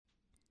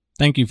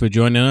Thank you for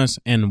joining us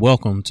and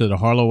welcome to the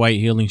Harlow White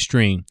Healing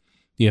Stream,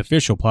 the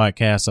official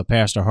podcast of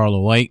Pastor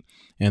Harlow White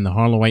and the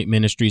Harlow White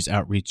Ministries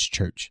Outreach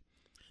Church.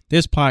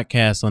 This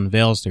podcast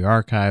unveils the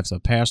archives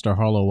of Pastor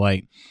Harlow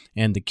White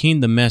and the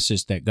kingdom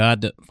message that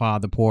God the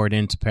Father poured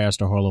into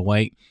Pastor Harlow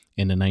White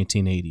in the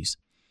 1980s.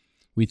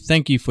 We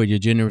thank you for your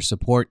generous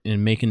support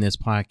in making this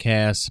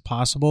podcast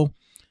possible.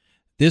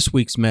 This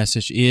week's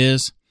message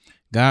is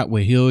God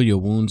Will Heal Your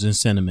Wounds and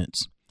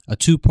Sentiments, a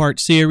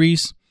two-part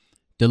series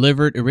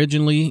delivered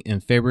originally in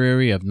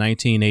February of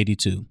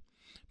 1982.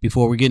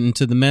 Before we get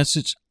into the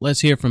message, let's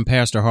hear from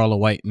Pastor Harlow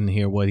White and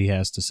hear what he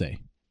has to say.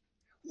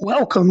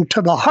 Welcome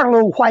to the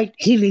Harlow White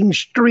Healing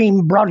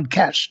Stream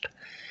broadcast.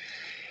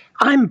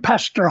 I'm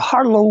Pastor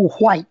Harlow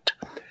White.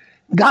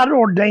 God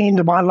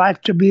ordained my life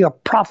to be a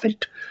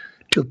prophet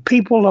to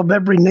people of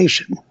every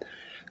nation.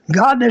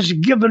 God has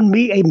given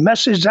me a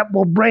message that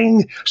will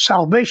bring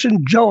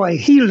salvation, joy,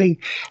 healing,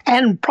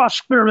 and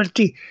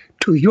prosperity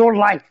to your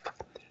life.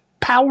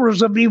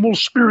 Powers of evil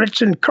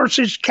spirits and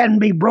curses can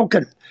be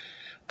broken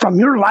from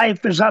your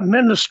life as I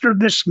minister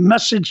this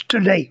message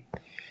today.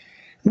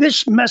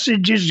 This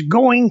message is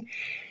going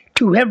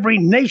to every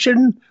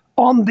nation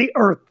on the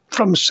earth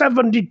from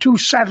 72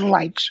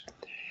 satellites.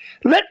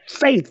 Let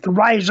faith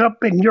rise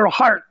up in your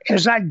heart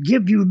as I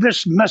give you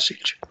this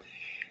message.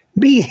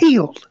 Be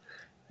healed,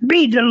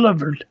 be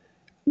delivered,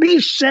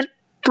 be set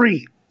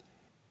free.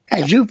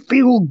 As you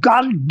feel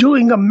God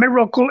doing a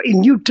miracle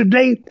in you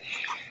today,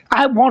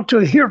 I want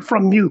to hear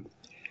from you.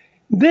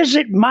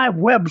 Visit my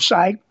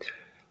website,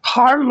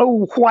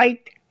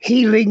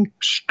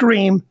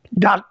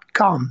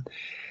 harlowwhitehealingstream.com.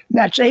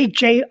 That's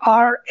HARLOWHITE,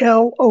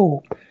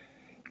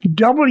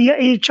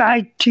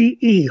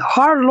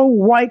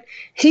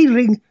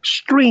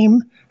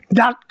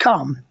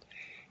 harlowwhitehealingstream.com.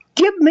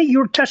 Give me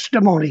your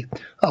testimony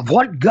of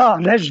what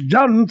God has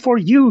done for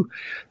you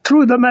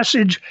through the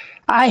message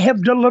I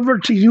have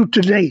delivered to you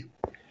today.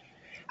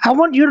 I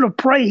want you to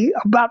pray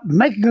about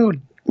making a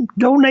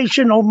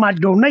donation on my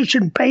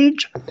donation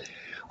page,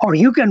 or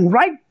you can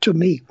write to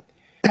me.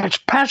 That's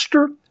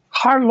Pastor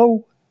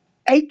Harlow,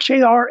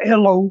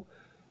 HARLO,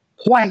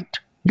 White,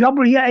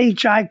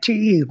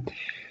 WHITE.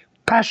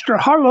 Pastor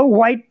Harlow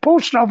White,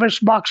 Post Office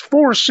Box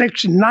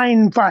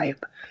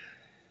 4695.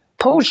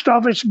 Post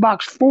Office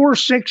Box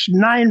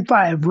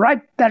 4695.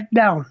 Write that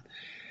down.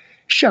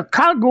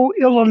 Chicago,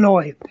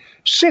 Illinois,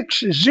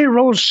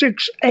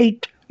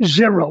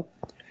 60680.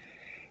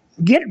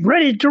 Get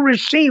ready to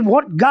receive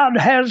what God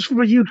has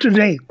for you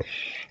today.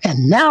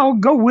 And now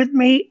go with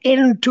me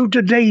into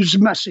today's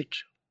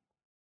message.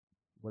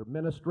 We're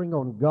ministering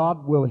on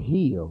God will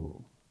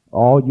heal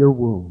all your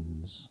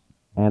wounds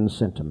and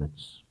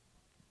sentiments.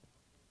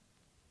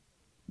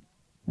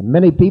 And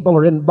many people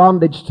are in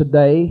bondage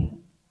today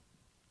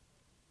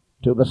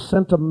to the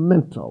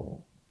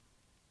sentimental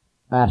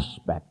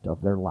aspect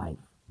of their life.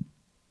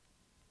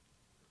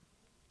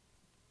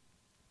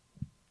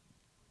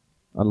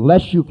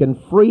 Unless you can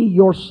free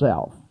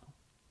yourself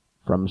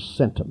from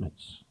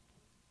sentiments,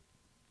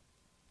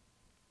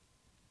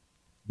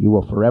 you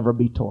will forever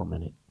be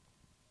tormented.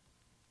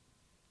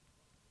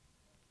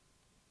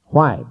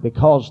 Why?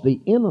 Because the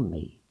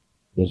enemy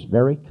is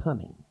very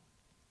cunning.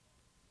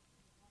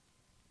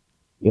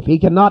 If he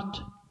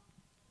cannot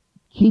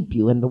keep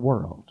you in the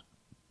world,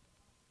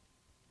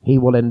 he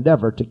will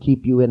endeavor to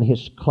keep you in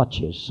his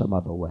clutches some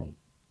other way.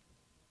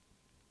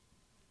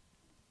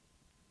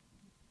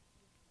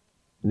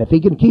 And if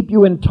he can keep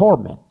you in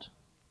torment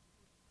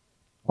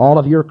all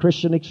of your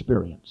Christian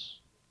experience,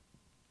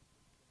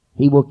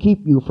 he will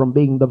keep you from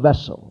being the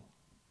vessel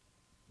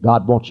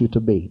God wants you to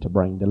be to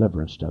bring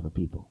deliverance to other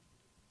people.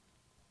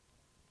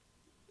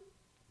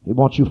 He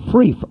wants you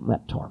free from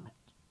that torment.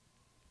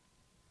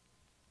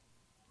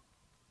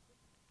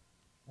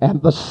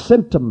 And the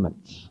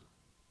sentiments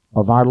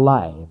of our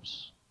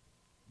lives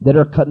that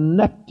are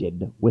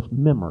connected with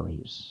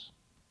memories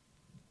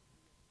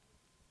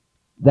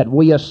that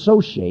we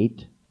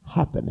associate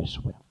happiness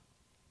with,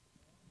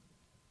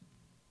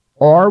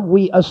 or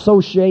we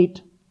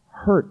associate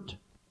hurt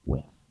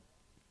with.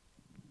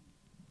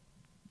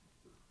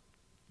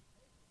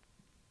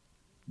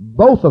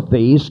 Both of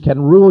these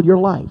can rule your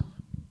life.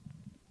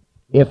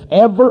 If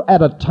ever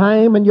at a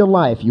time in your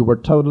life you were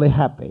totally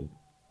happy,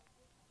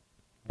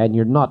 and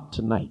you're not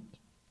tonight,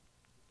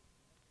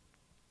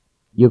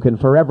 you can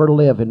forever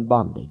live in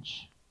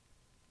bondage,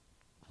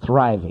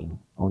 thriving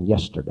on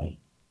yesterday.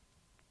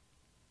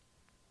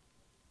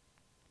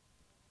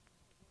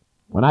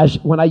 When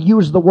I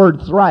use the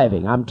word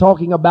thriving, I'm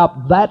talking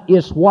about that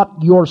is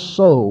what your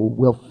soul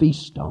will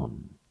feast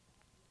on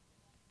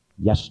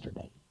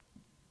yesterday.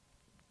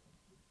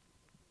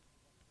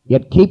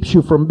 It keeps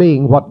you from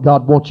being what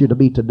God wants you to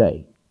be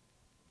today.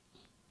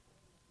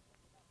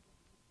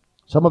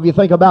 Some of you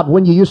think about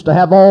when you used to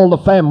have all the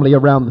family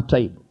around the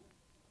table.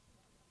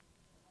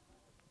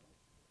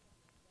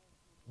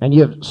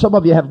 And some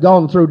of you have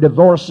gone through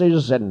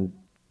divorces and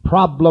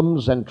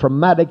problems and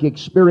traumatic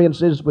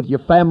experiences with your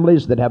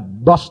families that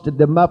have busted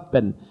them up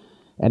and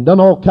done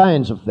all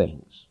kinds of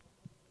things.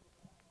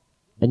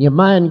 And your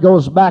mind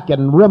goes back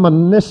and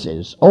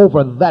reminisces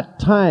over that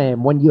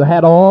time when you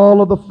had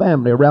all of the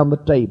family around the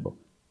table.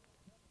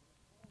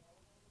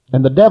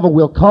 And the devil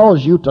will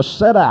cause you to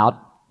set out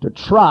to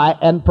try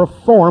and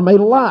perform a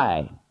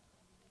lie.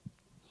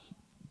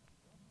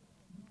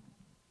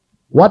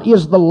 What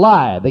is the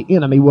lie the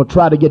enemy will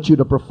try to get you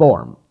to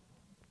perform?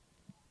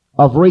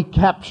 Of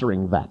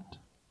recapturing that.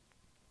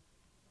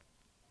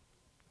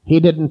 He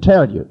didn't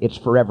tell you it's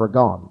forever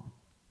gone.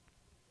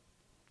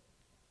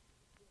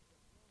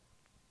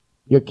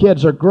 Your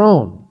kids are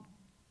grown.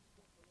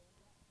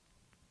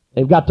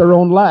 They've got their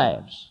own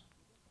lives.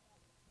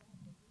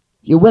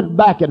 You went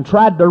back and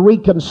tried to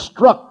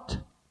reconstruct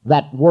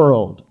that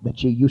world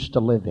that you used to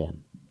live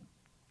in.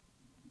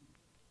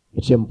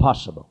 It's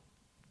impossible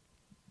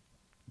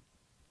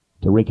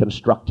to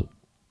reconstruct it.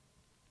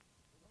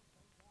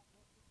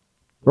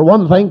 For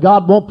one thing,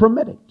 God won't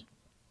permit it.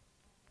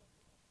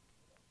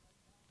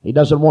 He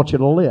doesn't want you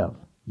to live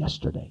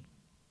yesterday.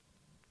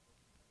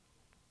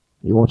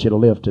 He wants you to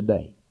live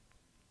today.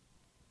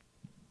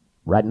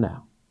 Right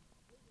now.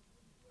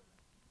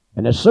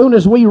 And as soon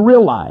as we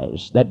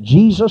realize that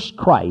Jesus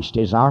Christ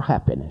is our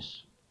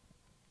happiness,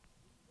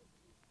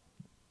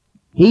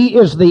 He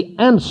is the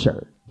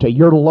answer to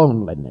your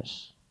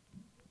loneliness,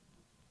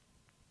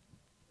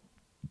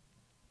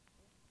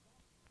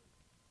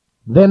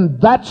 then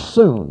that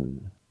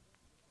soon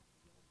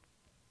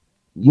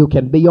you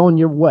can be on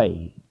your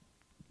way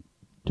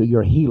to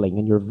your healing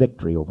and your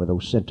victory over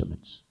those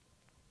sentiments.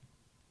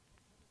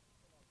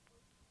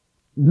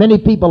 Many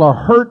people are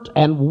hurt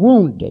and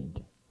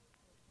wounded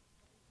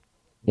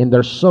in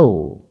their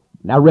soul.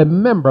 Now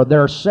remember,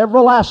 there are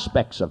several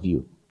aspects of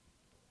you.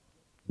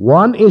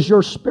 One is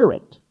your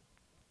spirit,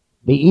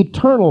 the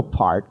eternal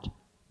part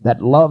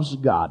that loves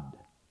God.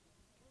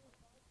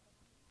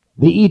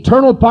 The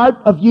eternal part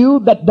of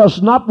you that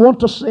does not want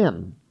to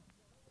sin.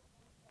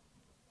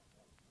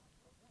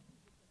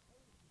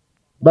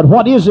 But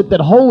what is it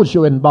that holds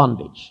you in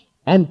bondage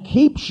and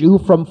keeps you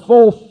from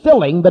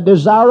fulfilling the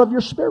desire of your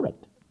spirit?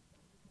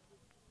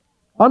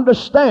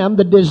 Understand,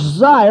 the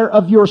desire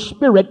of your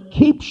spirit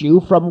keeps you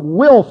from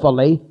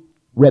willfully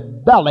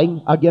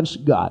rebelling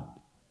against God.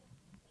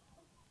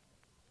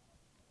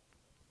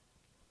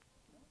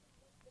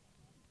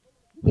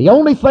 The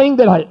only thing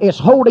that is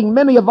holding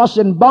many of us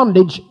in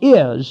bondage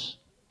is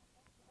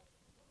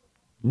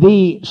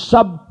the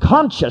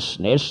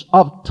subconsciousness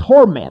of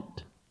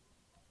torment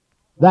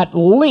that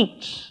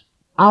links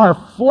our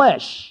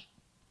flesh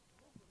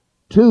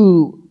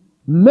to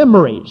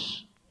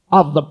memories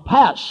of the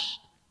past,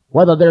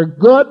 whether they're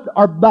good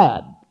or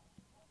bad.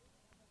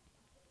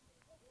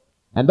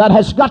 And that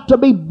has got to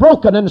be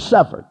broken and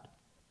severed.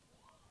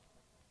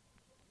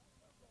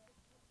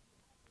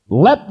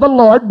 Let the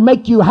Lord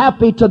make you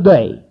happy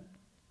today,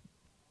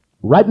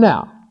 right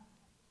now.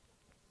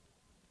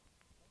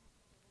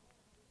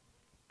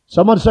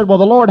 Someone said, well,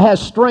 the Lord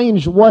has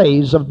strange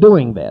ways of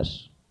doing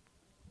this.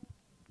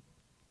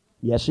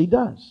 Yes, He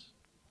does.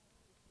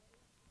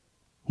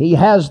 He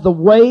has the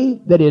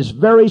way that is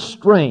very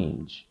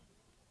strange.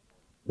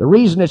 The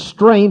reason it's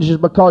strange is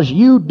because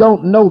you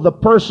don't know the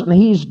person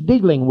He's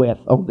dealing with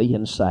on the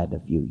inside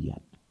of you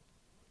yet.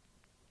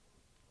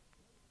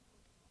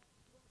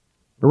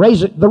 The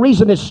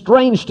reason it's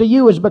strange to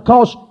you is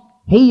because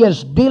He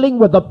is dealing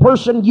with a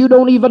person you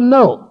don't even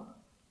know.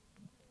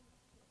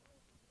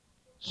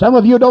 Some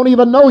of you don't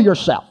even know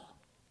yourself.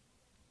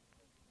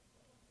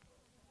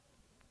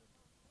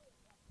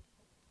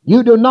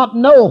 You do not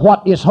know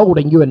what is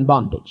holding you in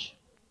bondage.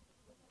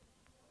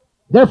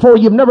 Therefore,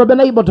 you've never been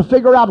able to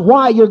figure out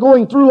why you're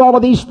going through all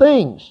of these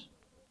things.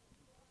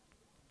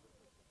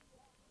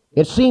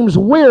 It seems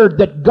weird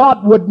that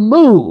God would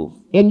move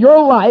in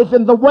your life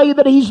in the way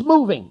that He's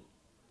moving.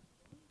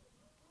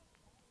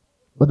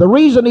 But the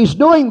reason He's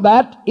doing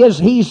that is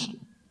He's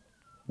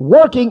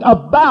working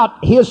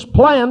about His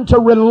plan to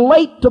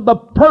relate to the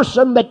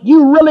person that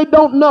you really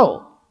don't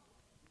know.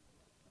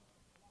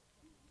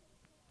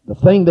 The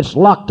thing that's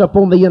locked up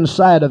on the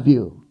inside of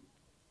you.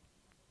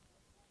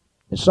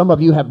 And some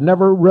of you have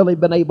never really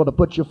been able to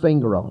put your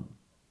finger on.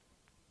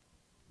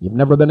 You've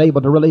never been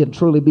able to really and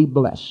truly be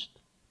blessed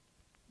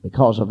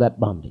because of that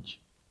bondage.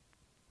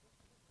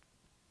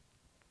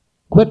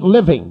 Quit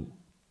living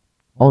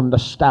on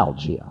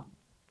nostalgia.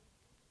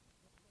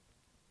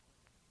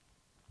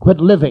 Quit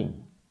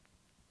living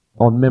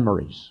on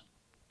memories.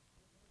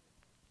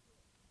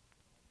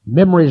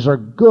 Memories are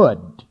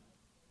good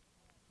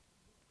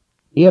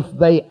if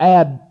they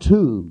add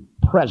to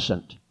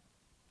present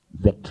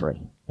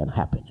victory and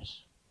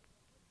happiness.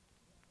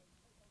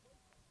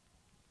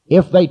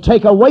 If they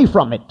take away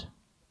from it,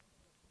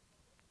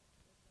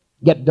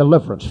 get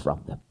deliverance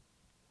from them.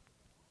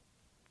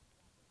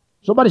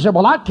 Somebody said,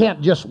 well, I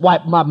can't just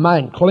wipe my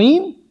mind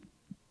clean.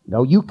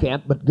 No, you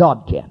can't, but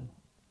God can.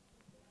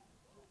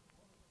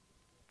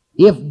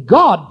 If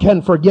God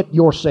can forget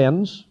your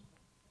sins,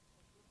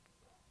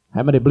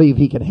 how many believe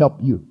He can help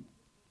you?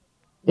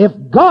 If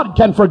God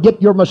can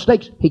forget your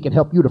mistakes, He can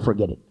help you to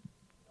forget it.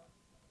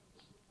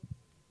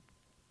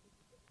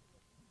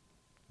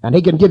 And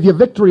He can give you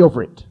victory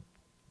over it.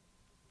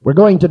 We're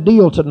going to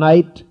deal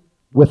tonight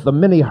with the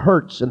many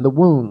hurts and the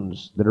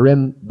wounds that are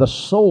in the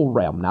soul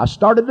realm. Now, I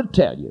started to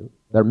tell you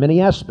there are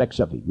many aspects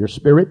of it. Your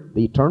spirit,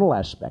 the eternal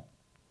aspect.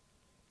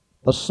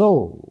 The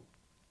soul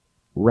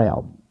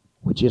realm,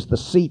 which is the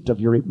seat of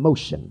your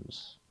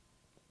emotions.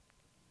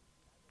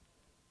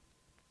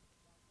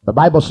 The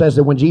Bible says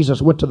that when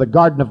Jesus went to the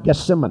Garden of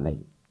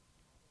Gethsemane,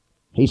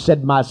 He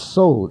said, my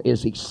soul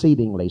is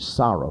exceedingly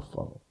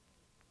sorrowful,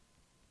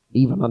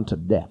 even unto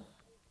death.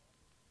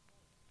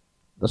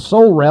 The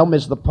soul realm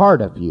is the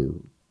part of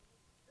you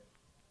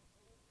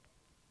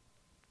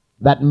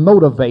that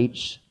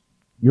motivates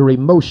your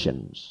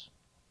emotions.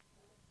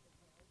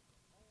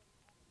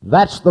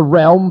 That's the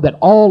realm that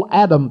all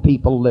Adam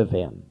people live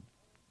in.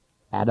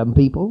 Adam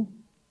people?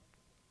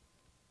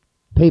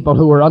 People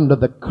who are under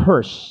the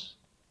curse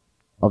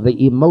of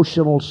the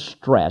emotional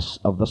stress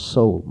of the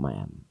soul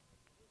man.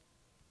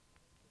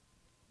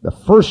 The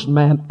first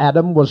man,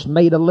 Adam, was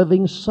made a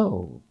living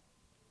soul.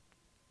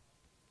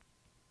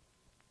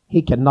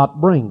 He cannot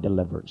bring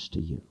deliverance to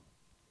you.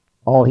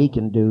 All he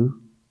can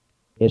do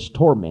is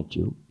torment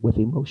you with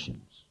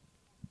emotions.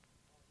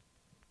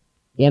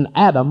 In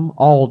Adam,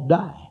 all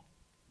die.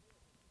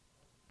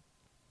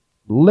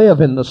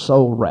 Live in the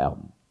soul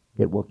realm.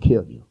 It will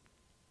kill you.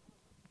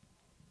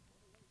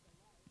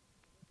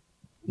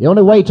 The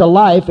only way to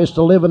life is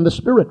to live in the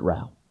spirit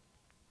realm.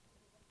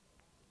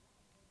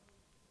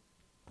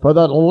 For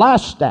the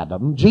last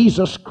Adam,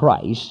 Jesus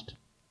Christ,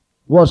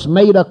 was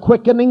made a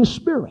quickening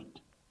spirit.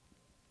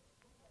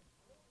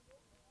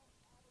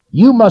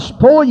 You must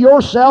pull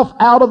yourself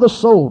out of the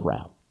soul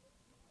realm.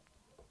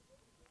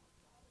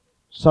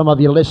 Some of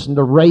you listen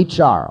to Ray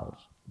Charles.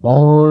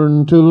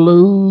 Born to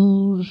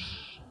lose,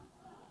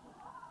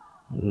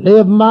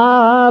 live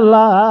my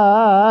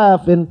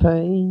life in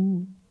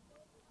pain.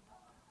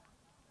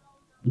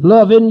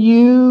 Loving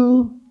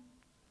you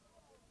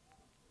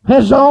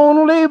has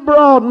only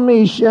brought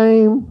me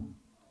shame.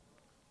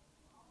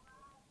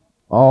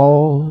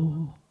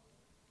 All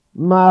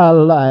my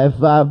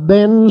life I've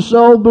been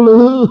so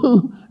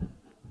blue.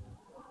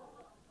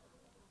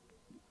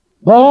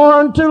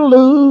 Born to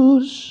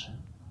lose,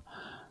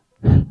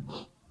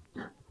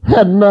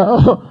 and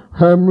now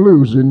I'm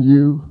losing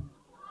you.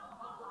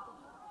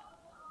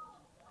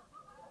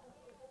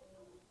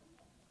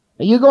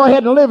 You go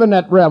ahead and live in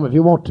that realm if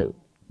you want to.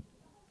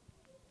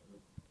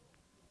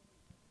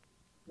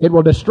 It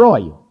will destroy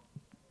you.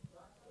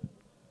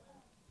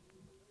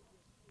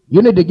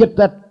 You need to get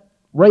that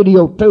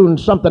radio tuned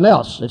something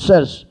else. It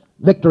says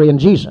victory in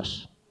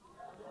Jesus.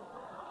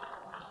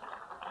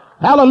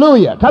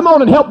 Hallelujah. Come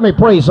on and help me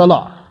praise the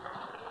Lord.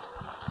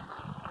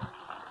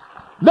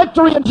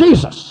 Victory in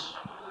Jesus.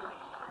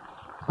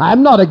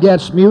 I'm not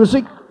against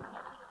music.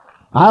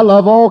 I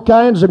love all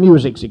kinds of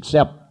music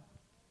except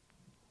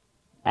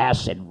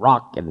acid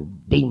rock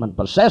and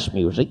demon-possessed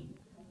music.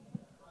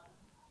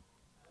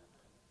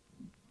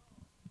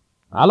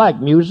 I like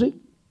music.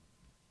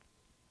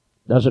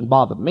 Doesn't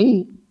bother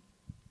me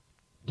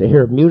to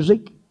hear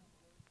music.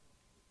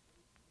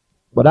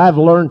 But I've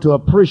learned to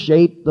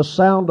appreciate the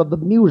sound of the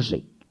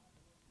music,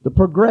 the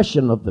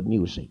progression of the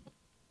music.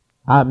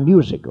 I'm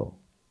musical.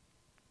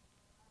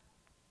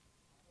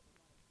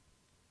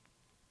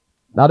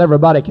 Not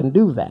everybody can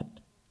do that.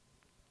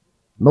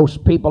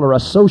 Most people are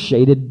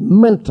associated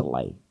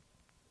mentally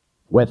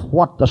with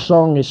what the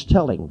song is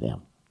telling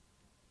them.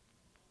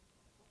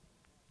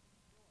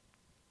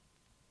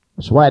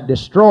 That's why it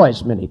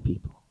destroys many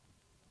people.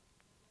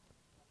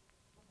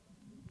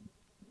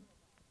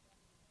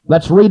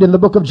 Let's read in the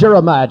book of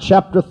Jeremiah,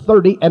 chapter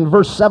 30 and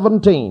verse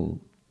 17.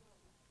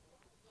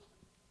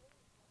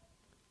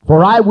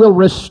 For I will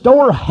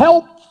restore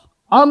health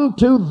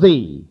unto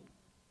thee.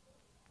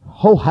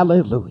 Oh,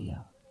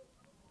 hallelujah.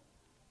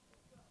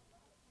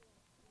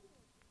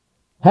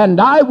 And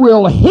I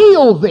will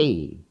heal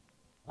thee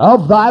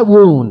of thy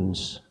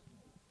wounds,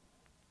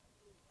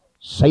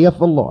 saith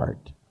the Lord.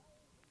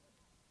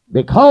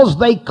 Because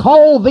they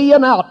call thee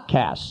an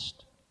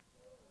outcast,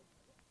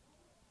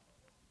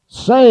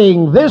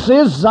 saying, this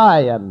is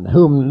Zion,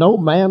 whom no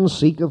man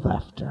seeketh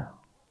after.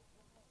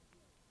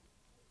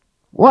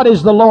 What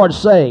is the Lord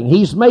saying?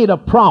 He's made a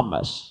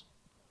promise.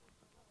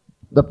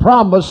 The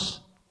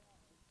promise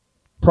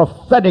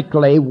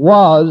prophetically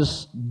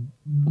was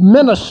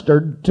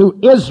ministered to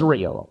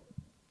Israel,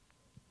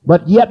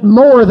 but yet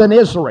more than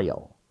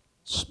Israel,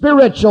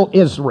 spiritual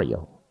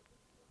Israel.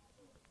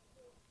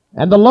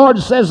 And the Lord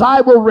says,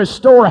 I will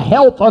restore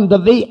health unto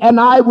thee, and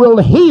I will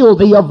heal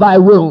thee of thy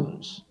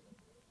wounds.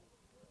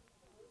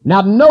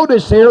 Now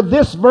notice here,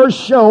 this verse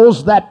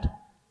shows that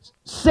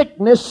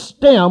sickness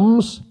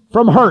stems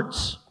from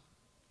hurts.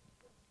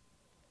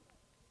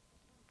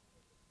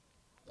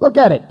 Look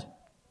at it.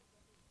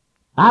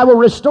 I will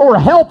restore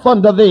health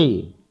unto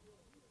thee,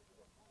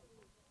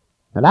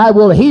 and I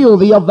will heal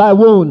thee of thy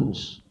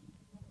wounds.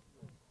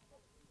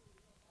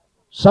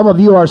 Some of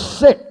you are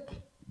sick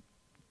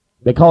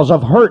because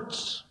of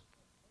hurts.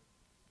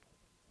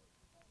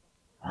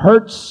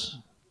 Hurts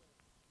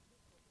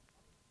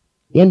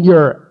in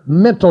your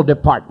mental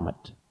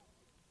department.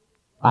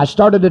 I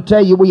started to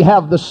tell you we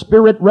have the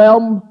spirit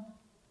realm,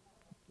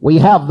 we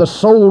have the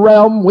soul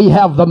realm, we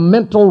have the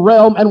mental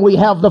realm, and we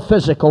have the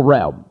physical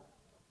realm.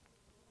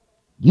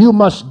 You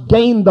must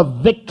gain the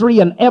victory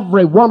in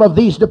every one of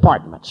these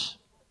departments.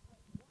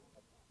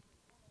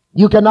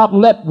 You cannot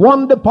let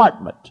one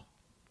department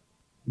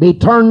be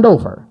turned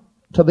over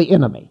to the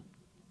enemy.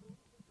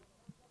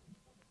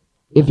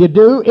 If you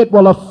do, it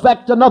will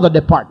affect another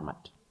department.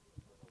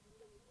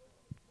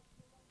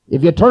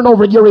 If you turn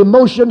over your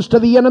emotions to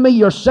the enemy,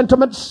 your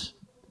sentiments,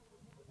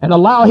 and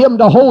allow him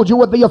to hold you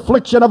with the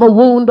affliction of a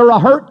wound or a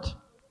hurt,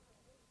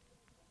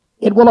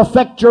 it will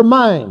affect your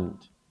mind.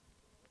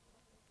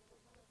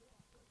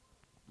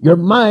 Your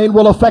mind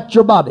will affect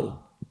your body.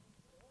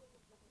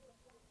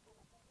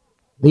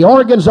 The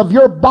organs of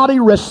your body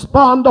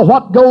respond to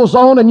what goes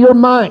on in your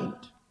mind.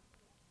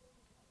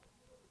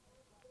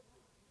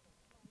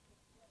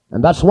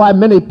 And that's why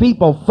many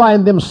people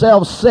find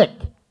themselves sick.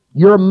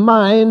 Your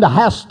mind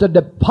has to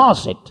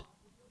deposit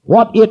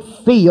what it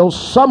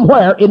feels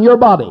somewhere in your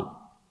body.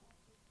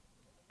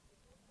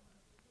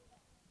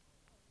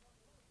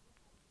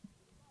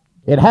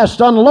 It has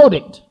to unload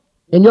it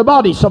in your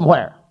body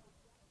somewhere.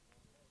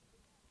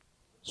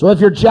 So if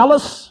you're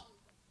jealous,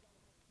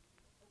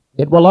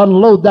 it will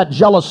unload that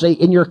jealousy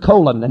in your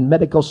colon, and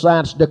medical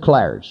science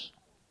declares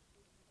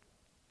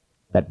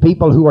that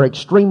people who are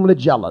extremely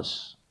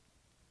jealous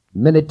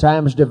many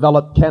times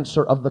develop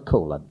cancer of the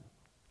colon.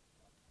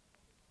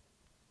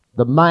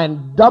 The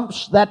mind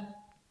dumps that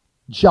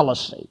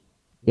jealousy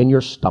in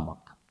your stomach.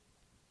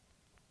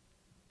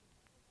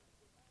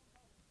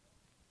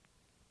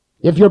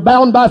 If you're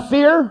bound by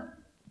fear,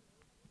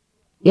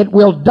 it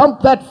will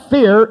dump that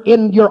fear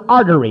in your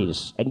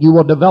arteries, and you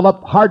will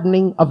develop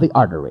hardening of the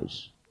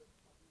arteries.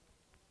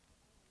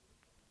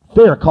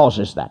 Fear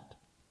causes that.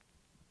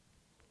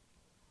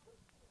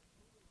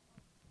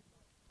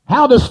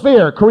 How does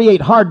fear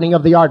create hardening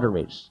of the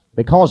arteries?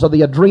 Because of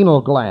the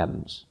adrenal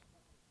glands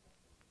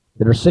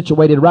that are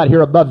situated right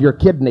here above your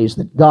kidneys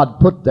that God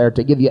put there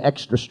to give you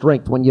extra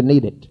strength when you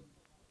need it.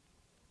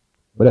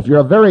 But if you're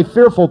a very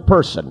fearful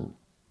person,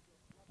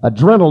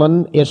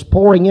 adrenaline is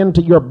pouring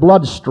into your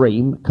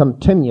bloodstream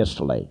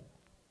continuously,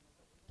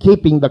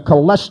 keeping the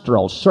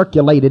cholesterol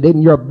circulated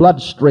in your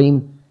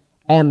bloodstream,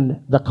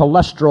 and the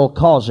cholesterol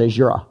causes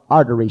your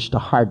arteries to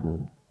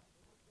harden.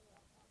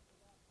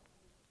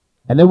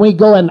 And then we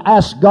go and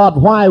ask God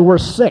why we're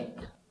sick.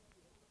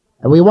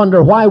 And we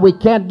wonder why we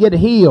can't get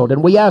healed.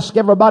 And we ask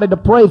everybody to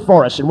pray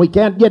for us, and we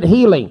can't get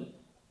healing.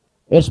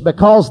 It's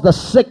because the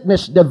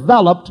sickness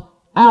developed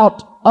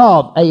out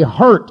of a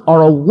hurt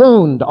or a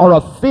wound or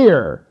a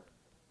fear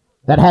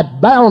that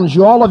had bound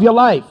you all of your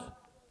life.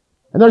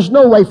 And there's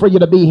no way for you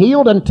to be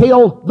healed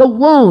until the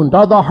wound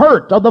or the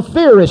hurt or the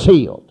fear is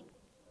healed.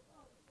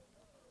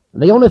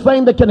 The only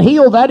thing that can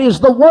heal that is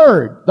the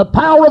Word, the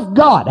power of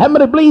God. How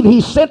many believe He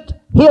sent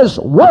His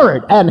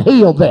Word and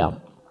healed them?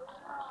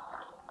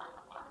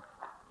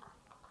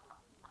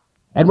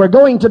 And we're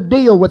going to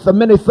deal with the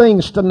many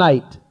things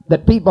tonight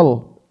that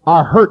people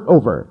are hurt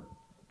over.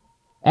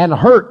 And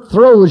hurt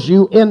throws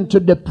you into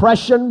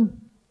depression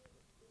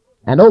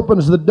and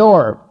opens the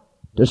door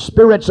to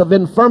spirits of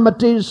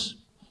infirmities.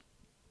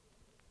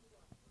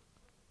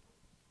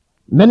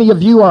 Many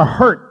of you are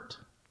hurt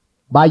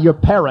by your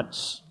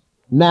parents.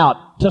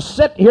 Now, to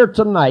sit here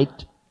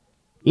tonight,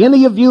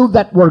 any of you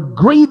that were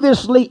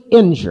grievously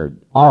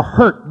injured or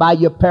hurt by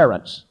your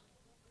parents,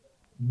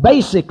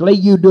 basically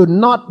you do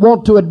not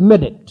want to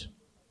admit it.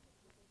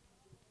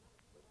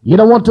 You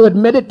don't want to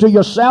admit it to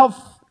yourself.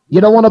 You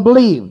don't want to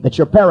believe that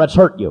your parents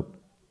hurt you.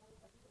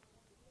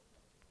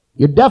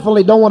 You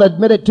definitely don't want to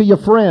admit it to your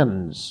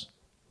friends.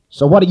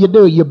 So what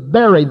do? You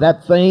bury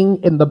that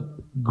thing in the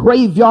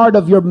graveyard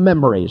of your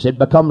memories. It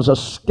becomes a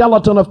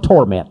skeleton of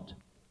torment.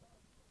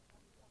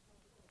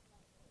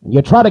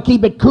 You try to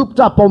keep it cooped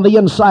up on the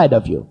inside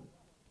of you.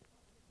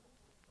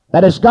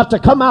 That has got to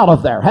come out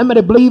of there. How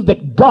many believe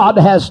that God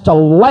has to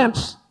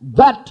lance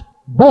that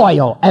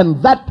boil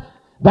and that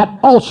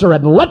ulcer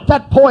and let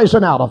that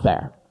poison out of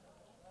there?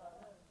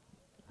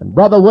 And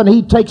brother, when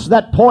He takes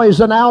that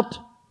poison out,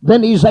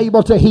 then He's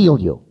able to heal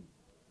you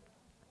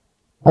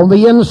on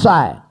the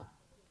inside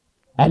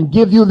and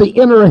give you the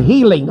inner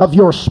healing of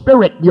your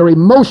spirit, your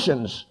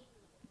emotions,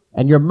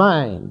 and your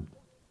mind.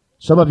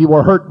 Some of you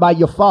were hurt by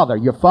your father.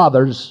 Your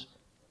fathers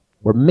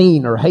were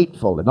mean or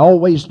hateful and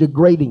always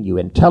degrading you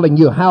and telling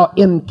you how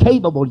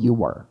incapable you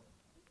were,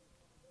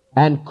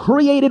 and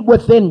created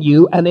within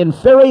you an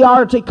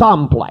inferiority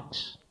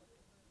complex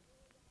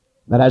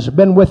that has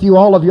been with you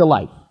all of your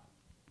life.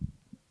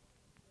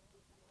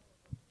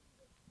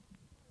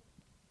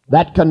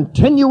 That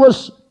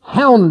continuous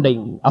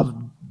hounding of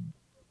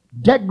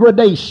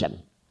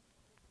degradation,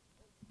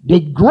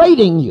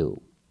 degrading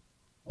you,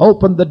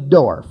 opened the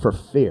door for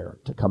fear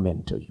to come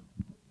into you.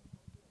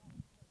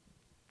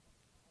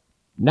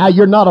 Now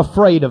you're not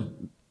afraid of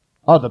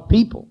other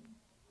people.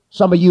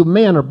 Some of you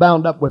men are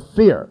bound up with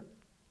fear.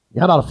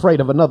 You're not afraid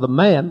of another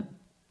man.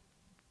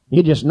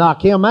 You just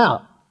knock him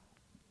out.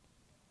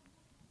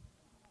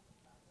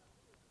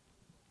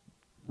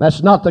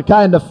 That's not the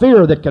kind of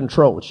fear that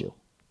controls you.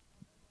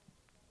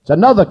 It's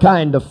another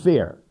kind of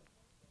fear.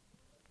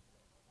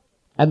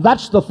 And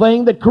that's the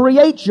thing that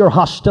creates your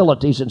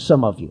hostilities in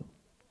some of you.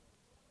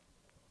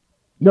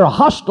 You're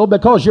hostile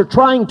because you're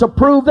trying to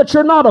prove that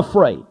you're not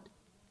afraid.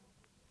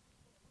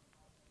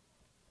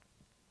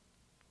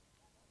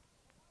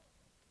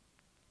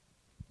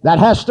 That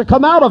has to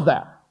come out of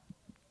there.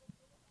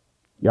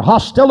 Your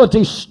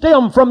hostilities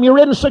stem from your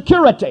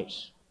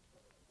insecurities.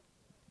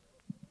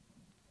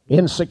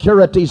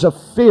 Insecurities of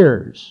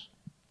fears.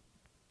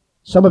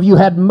 Some of you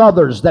had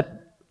mothers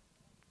that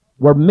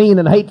were mean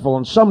and hateful,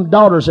 and some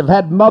daughters have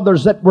had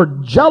mothers that were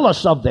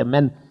jealous of them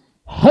and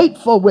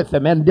hateful with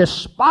them and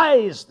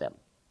despised them.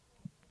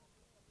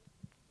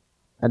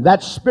 And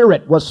that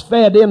spirit was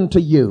fed into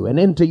you and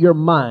into your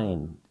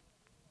mind,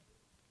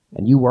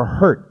 and you were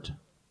hurt.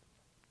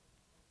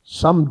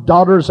 Some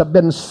daughters have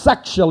been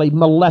sexually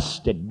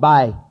molested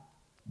by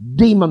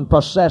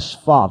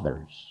demon-possessed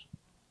fathers.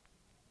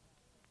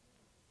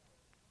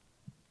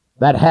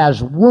 That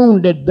has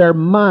wounded their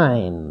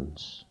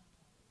minds.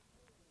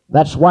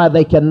 That's why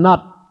they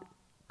cannot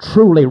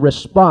truly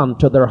respond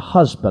to their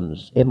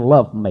husbands in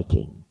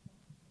lovemaking.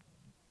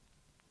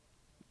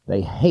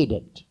 They hate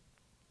it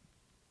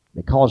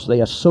because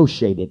they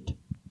associate it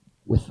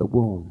with the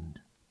wound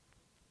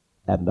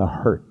and the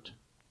hurt.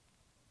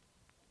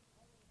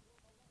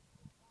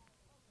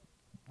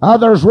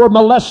 Others were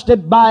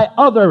molested by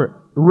other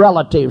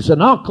relatives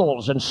and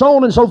uncles and so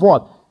on and so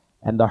forth,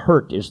 and the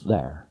hurt is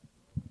there.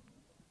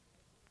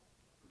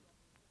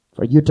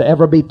 For you to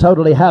ever be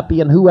totally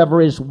happy and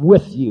whoever is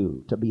with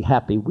you to be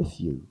happy with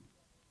you,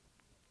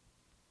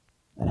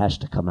 that has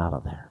to come out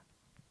of there.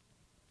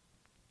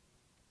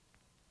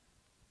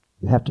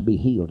 You have to be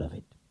healed of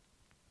it.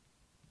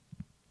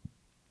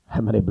 How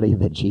many believe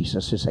that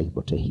Jesus is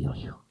able to heal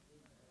you?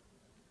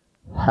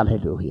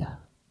 Hallelujah.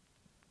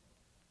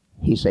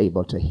 He's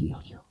able to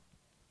heal you.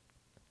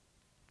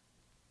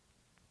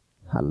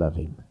 I love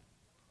Him.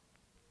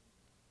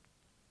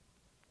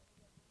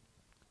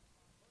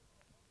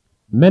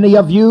 Many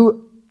of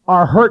you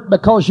are hurt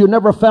because you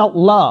never felt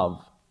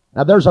love.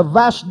 Now there's a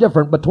vast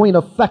difference between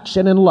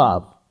affection and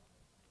love.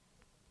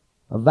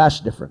 A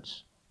vast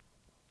difference.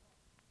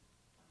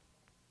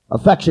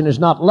 Affection is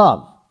not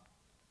love.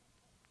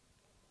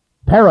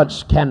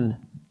 Parents can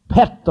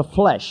pet the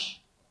flesh,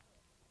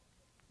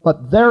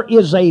 but there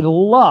is a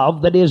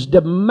love that is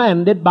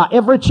demanded by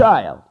every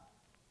child.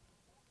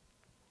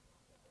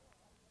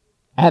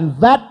 And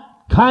that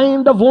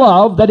kind of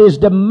love that is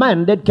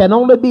demanded can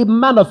only be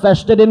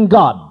manifested in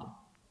God.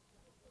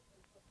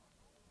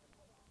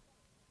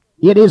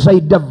 It is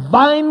a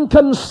divine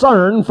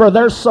concern for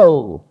their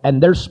soul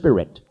and their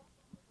spirit.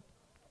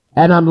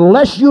 And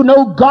unless you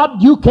know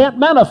God, you can't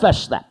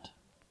manifest that.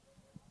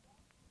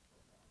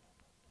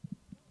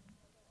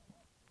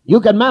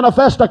 You can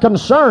manifest a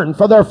concern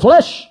for their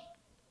flesh,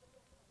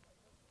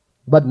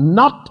 but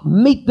not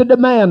meet the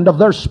demand of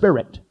their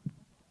spirit.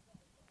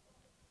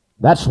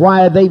 That's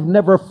why they've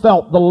never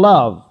felt the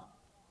love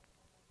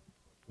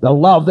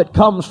that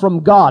comes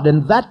from God.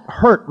 And that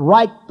hurt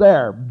right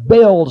there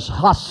builds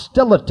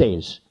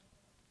hostilities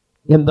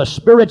in the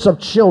spirits of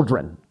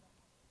children.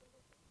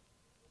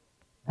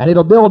 And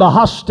it'll build a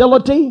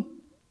hostility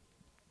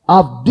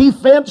of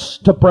defense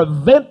to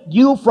prevent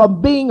you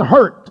from being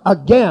hurt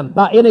again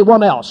by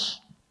anyone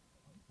else.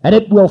 And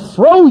it will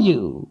throw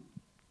you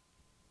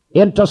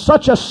into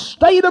such a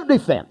state of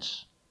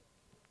defense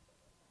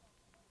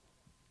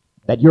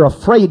that you're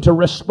afraid to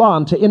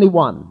respond to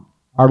anyone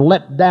or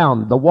let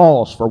down the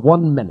walls for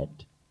 1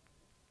 minute.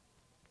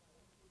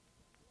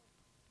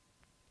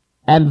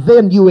 And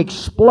then you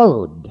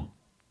explode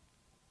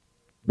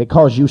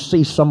because you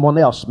see someone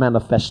else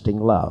manifesting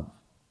love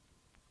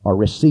or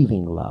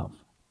receiving love.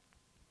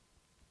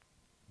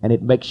 And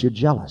it makes you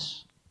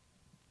jealous.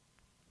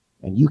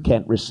 And you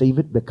can't receive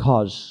it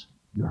because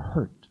you're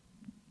hurt.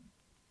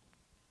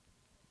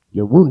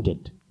 You're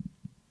wounded.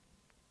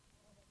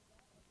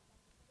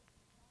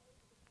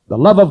 The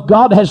love of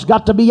God has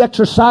got to be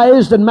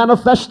exercised and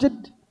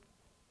manifested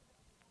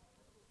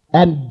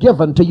and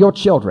given to your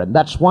children.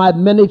 That's why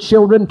many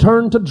children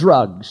turn to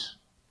drugs.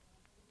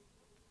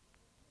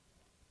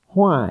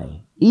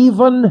 Why?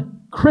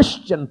 Even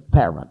Christian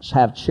parents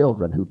have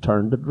children who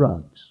turn to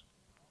drugs.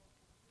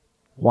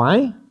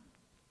 Why?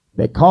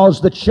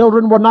 Because the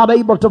children were not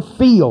able to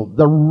feel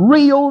the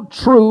real,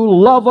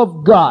 true love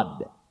of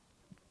God.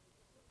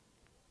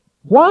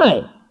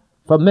 Why?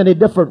 For many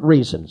different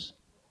reasons.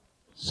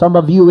 Some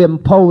of you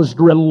imposed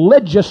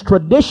religious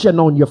tradition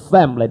on your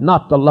family,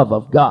 not the love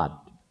of God.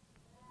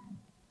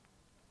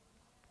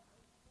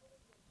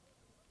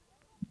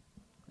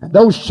 And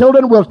those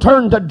children will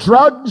turn to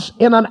drugs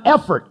in an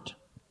effort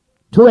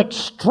to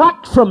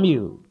extract from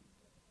you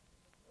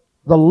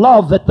the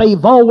love that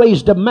they've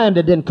always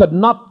demanded and could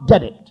not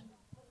get it.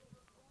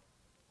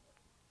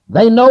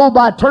 They know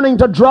by turning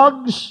to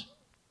drugs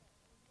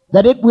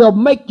that it will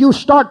make you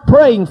start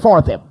praying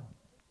for them.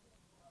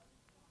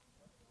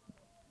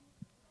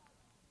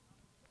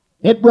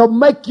 It will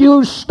make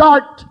you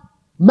start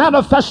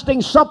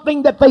manifesting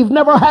something that they've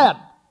never had.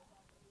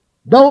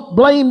 Don't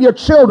blame your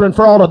children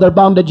for all of their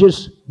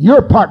bondages.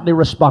 You're partly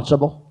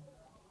responsible.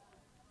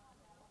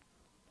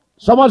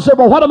 Someone said,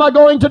 well, what am I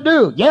going to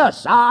do?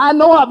 Yes, I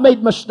know I've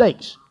made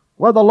mistakes.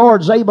 Well, the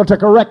Lord's able to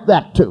correct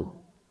that too.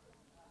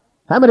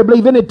 How many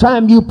believe any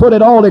time you put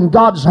it all in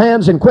God's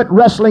hands and quit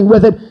wrestling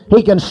with it,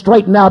 He can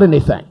straighten out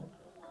anything?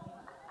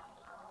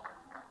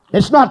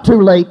 It's not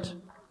too late.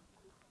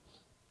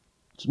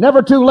 It's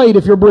never too late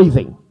if you're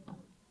breathing.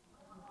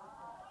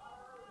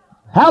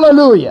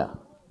 Hallelujah.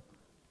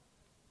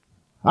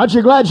 Aren't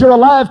you glad you're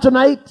alive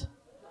tonight?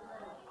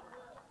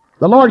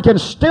 The Lord can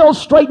still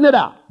straighten it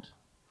out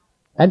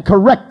and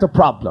correct the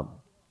problem.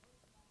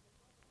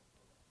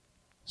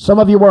 Some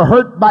of you were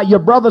hurt by your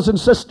brothers and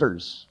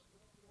sisters.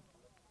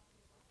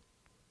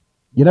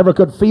 You never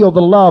could feel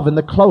the love and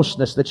the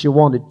closeness that you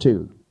wanted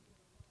to.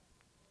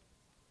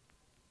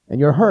 And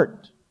you're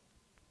hurt.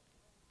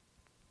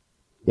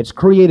 It's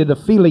created a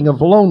feeling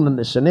of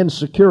loneliness and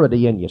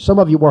insecurity in you. Some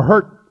of you were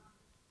hurt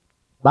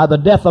by the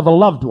death of a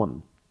loved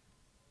one,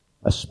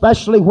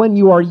 especially when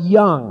you are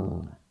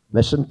young.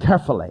 Listen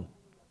carefully.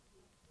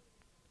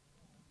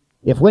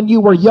 If when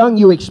you were young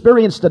you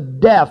experienced the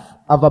death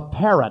of a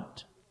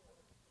parent,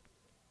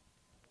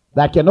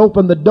 that can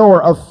open the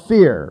door of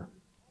fear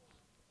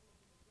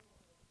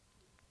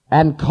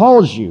and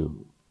cause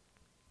you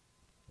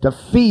to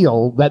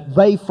feel that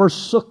they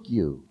forsook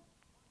you.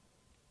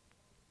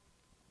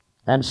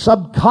 And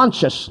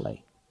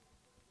subconsciously,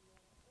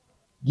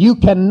 you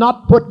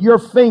cannot put your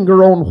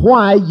finger on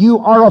why you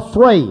are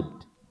afraid.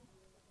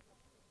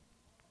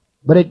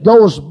 But it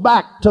goes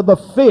back to the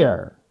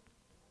fear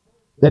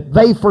that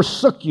they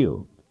forsook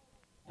you.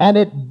 And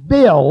it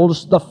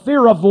builds the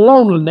fear of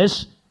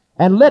loneliness.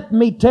 And let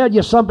me tell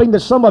you something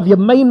that some of you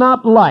may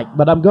not like,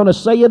 but I'm going to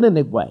say it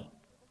anyway.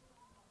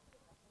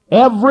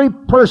 Every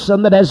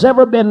person that has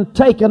ever been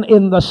taken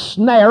in the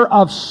snare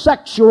of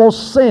sexual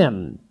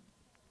sin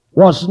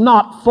was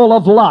not full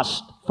of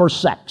lust for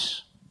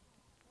sex.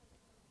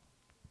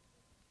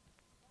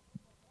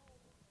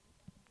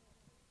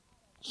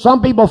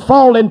 Some people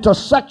fall into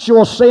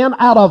sexual sin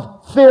out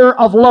of fear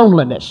of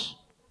loneliness.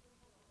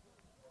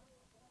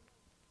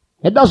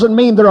 It doesn't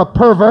mean they're a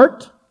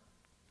pervert.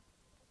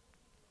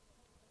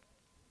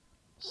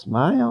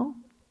 Smile.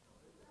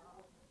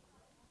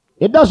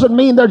 It doesn't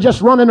mean they're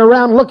just running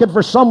around looking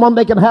for someone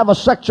they can have a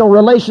sexual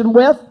relation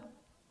with.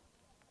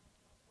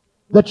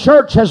 The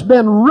church has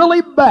been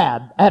really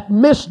bad at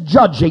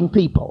misjudging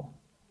people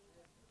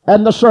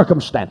and the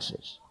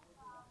circumstances.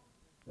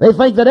 They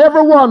think that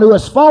everyone who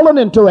has fallen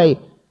into a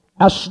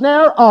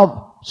snare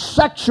of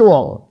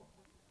sexual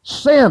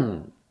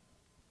sin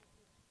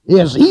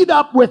is eat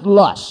up with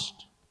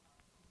lust.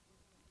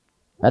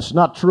 That's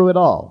not true at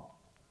all.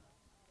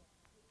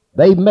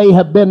 They may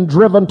have been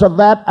driven to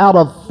that out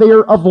of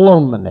fear of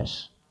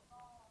loneliness.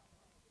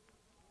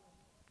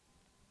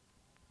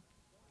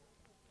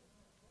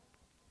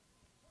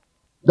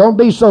 Don't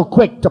be so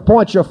quick to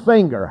point your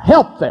finger.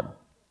 Help them.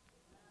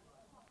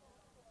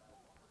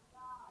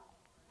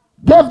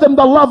 Give them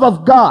the love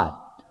of God.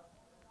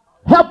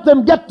 Help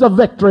them get the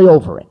victory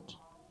over it.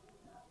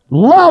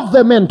 Love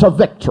them into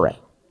victory.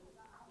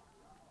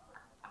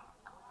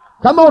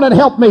 Come on and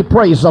help me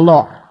praise the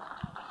Lord.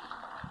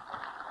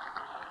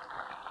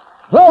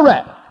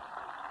 Glory.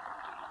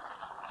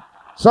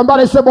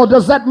 Somebody said, well,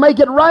 does that make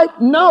it right?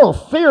 No,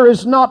 fear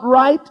is not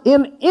right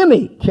in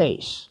any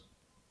case.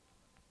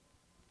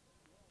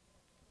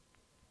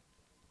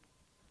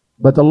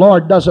 But the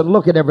Lord doesn't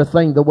look at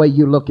everything the way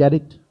you look at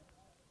it.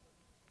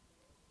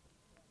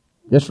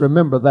 Just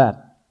remember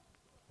that.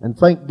 And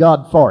thank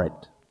God for it.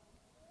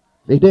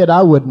 If He did,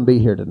 I wouldn't be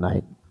here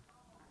tonight.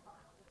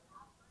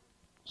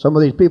 Some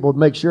of these people would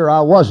make sure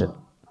I wasn't.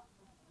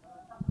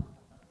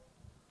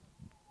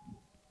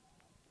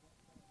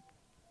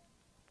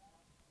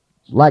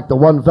 It's like the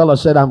one fellow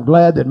said, I'm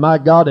glad that my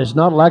God is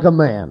not like a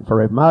man.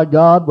 For if my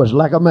God was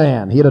like a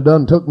man, He'd have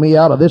done took me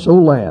out of this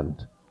old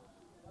land.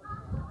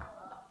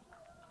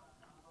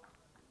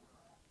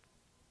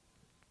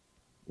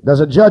 He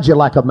doesn't judge you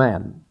like a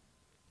man.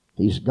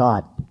 He's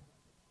God.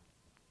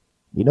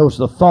 He knows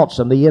the thoughts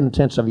and the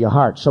intents of your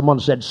heart.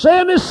 Someone said,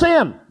 sin is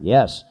sin.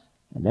 Yes.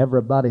 And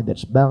everybody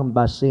that's bound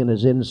by sin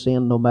is in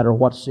sin, no matter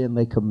what sin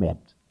they commit.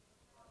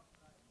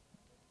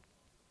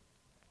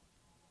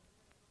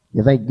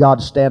 You think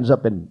God stands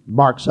up and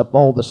marks up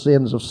all the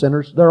sins of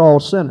sinners? They're all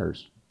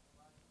sinners.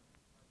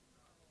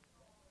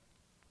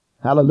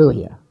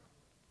 Hallelujah.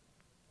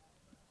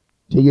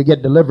 Till you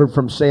get delivered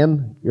from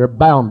sin, you're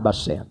bound by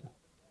sin.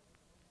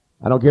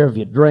 I don't care if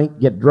you drink,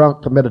 get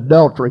drunk, commit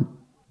adultery,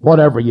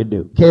 whatever you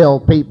do, kill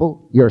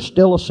people, you're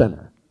still a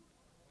sinner.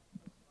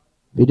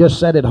 If you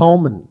just sit at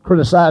home and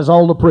criticize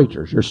all the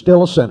preachers, you're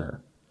still a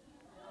sinner.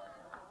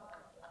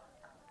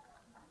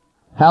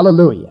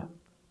 Hallelujah.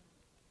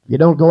 If you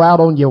don't go out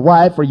on your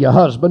wife or your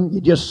husband,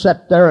 you just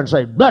sit there and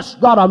say, bless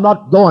God, I'm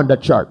not going to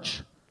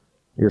church.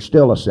 You're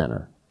still a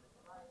sinner.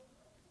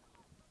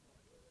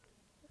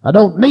 I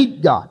don't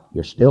need God.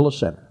 You're still a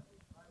sinner.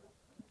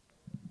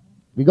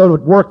 You go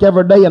to work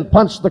every day and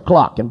punch the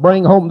clock and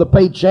bring home the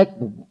paycheck,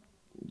 and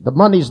the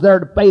money's there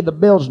to pay the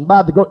bills and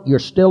buy the groceries. You're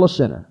still a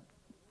sinner.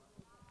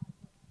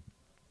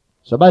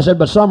 Somebody said,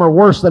 but some are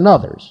worse than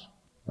others.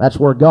 That's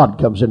where God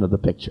comes into the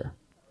picture.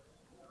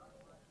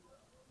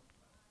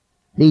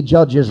 He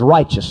judges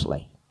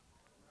righteously.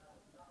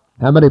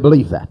 How many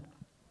believe that?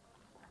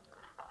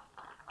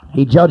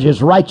 He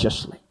judges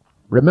righteously.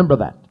 Remember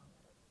that.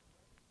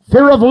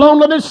 Fear of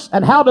loneliness,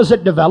 and how does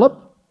it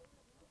develop?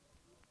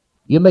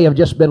 You may have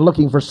just been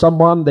looking for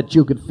someone that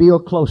you could feel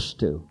close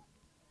to.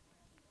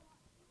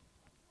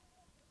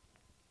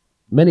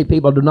 Many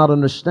people do not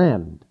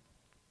understand.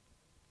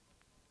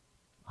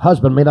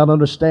 Husband may not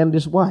understand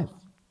his wife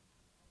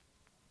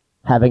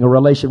having a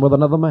relation with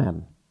another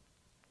man.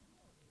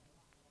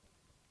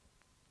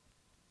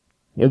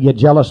 He'll get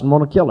jealous and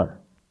want to kill her.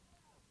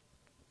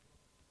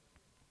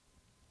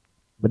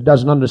 But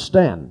doesn't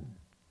understand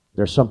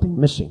there's something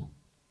missing.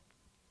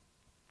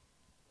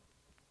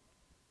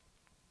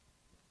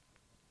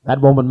 That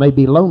woman may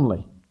be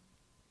lonely.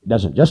 It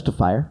doesn't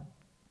justify her.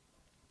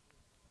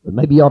 But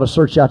maybe you ought to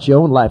search out your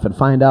own life and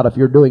find out if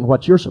you're doing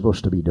what you're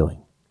supposed to be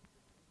doing.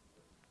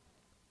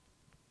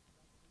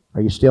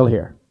 Are you still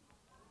here?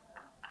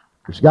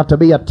 There's got to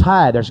be a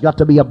tie. There's got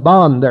to be a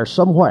bond there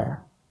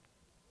somewhere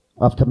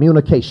of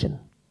communication.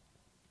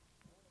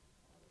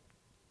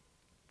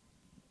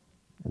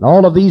 And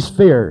all of these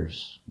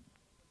fears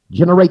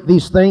generate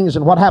these things,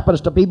 and what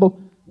happens to people?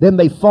 Then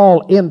they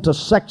fall into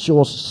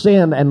sexual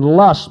sin and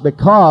lust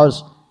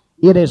because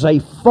it is a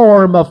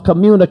form of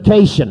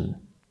communication.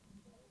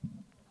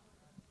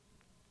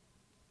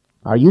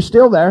 Are you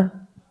still there?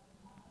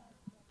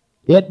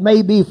 It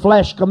may be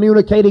flesh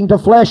communicating to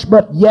flesh,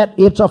 but yet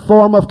it's a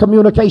form of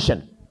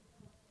communication.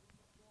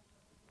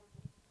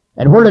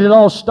 And where did it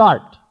all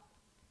start?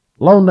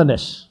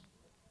 Loneliness,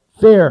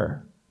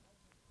 fear.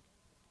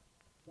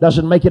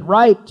 Doesn't make it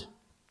right.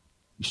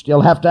 You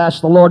still have to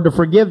ask the Lord to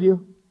forgive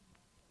you.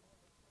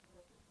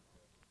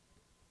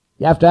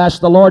 You have to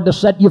ask the Lord to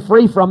set you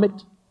free from it.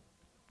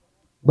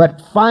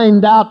 But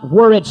find out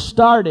where it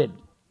started.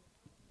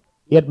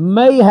 It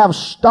may have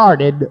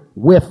started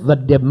with the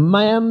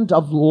demand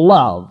of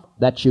love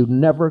that you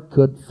never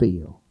could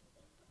feel.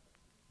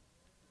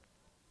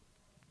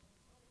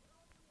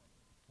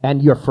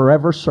 And you're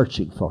forever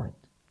searching for it.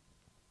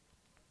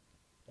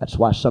 That's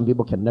why some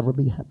people can never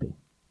be happy.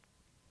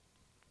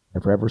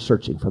 They're forever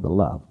searching for the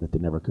love that they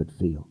never could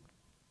feel.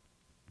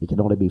 It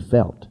can only be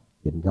felt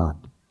in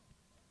God.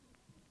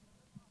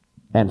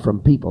 And from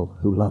people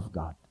who love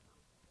God.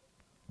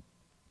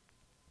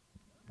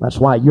 That's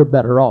why you're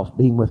better off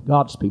being with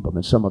God's people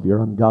than some of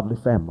your ungodly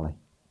family.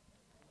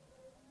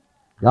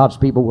 God's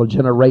people will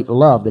generate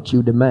love that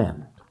you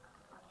demand.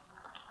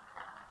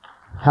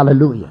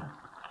 Hallelujah.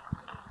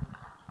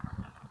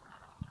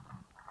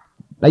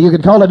 Now you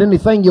can call it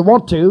anything you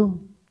want to.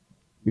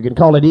 You can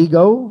call it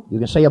ego. You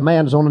can say a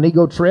man's on an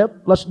ego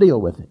trip. Let's deal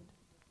with it.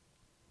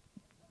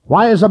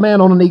 Why is a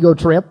man on an ego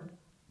trip?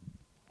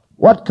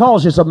 What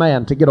causes a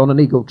man to get on an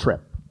ego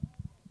trip?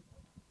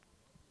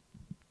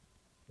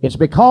 It's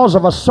because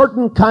of a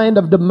certain kind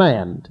of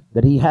demand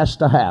that he has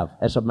to have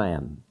as a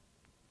man.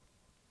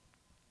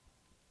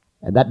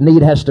 And that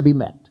need has to be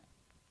met.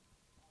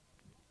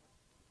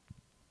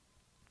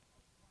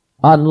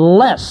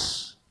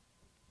 Unless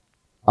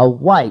a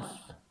wife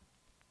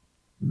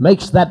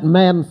makes that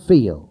man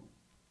feel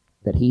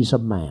that he's a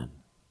man.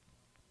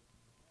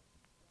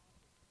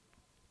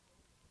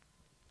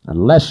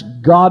 Unless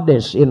God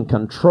is in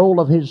control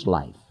of his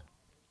life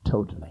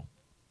totally,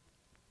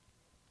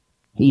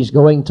 he's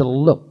going to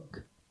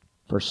look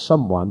for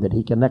someone that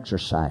he can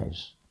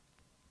exercise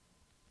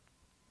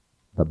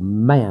the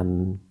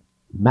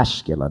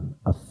masculine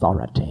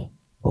authority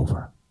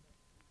over.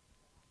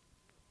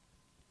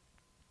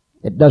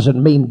 It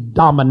doesn't mean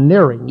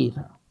domineering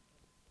either.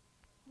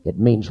 It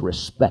means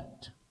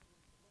respect.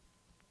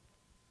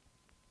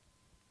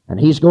 And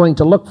he's going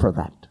to look for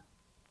that.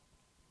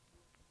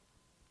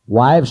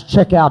 Wives,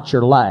 check out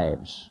your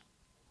lives.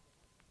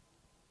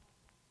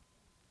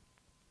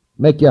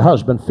 Make your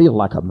husband feel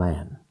like a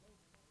man.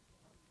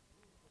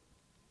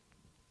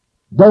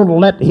 Don't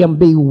let him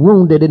be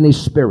wounded in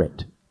his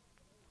spirit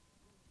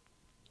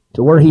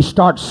to where he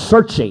starts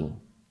searching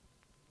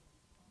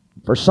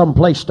for some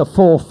place to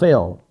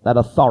fulfill that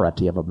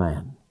authority of a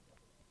man.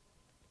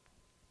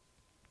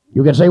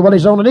 You can say, well,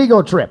 he's on an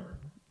ego trip.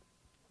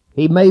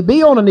 He may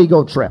be on an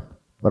ego trip,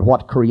 but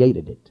what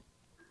created it?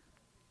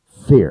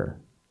 Fear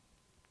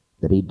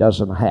that he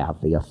doesn't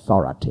have the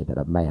authority that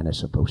a man is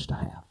supposed to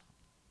have.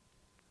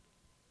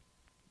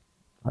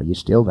 Are you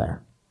still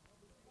there?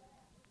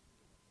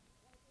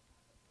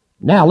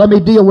 Now, let me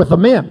deal with the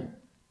men.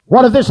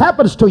 What if this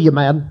happens to you,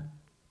 man?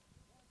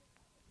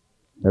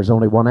 There's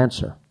only one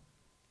answer.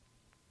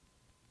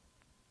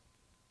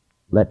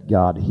 Let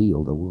God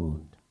heal the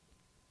wound.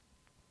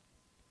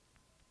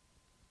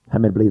 How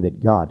many believe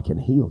that God can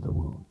heal the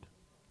wound?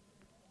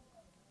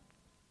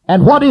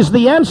 And what is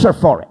the answer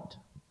for it?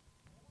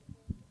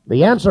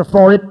 The answer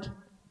for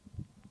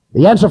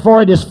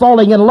it is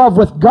falling in love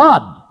with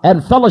God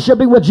and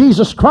fellowshipping with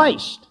Jesus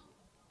Christ.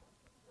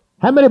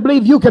 How many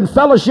believe you can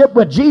fellowship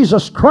with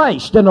Jesus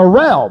Christ in a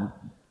realm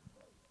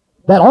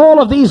that all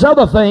of these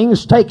other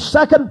things take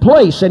second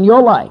place in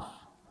your life?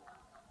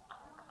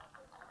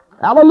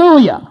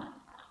 Hallelujah.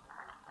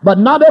 But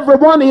not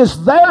everyone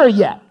is there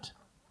yet.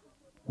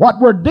 What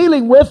we're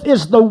dealing with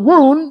is the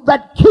wound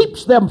that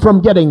keeps them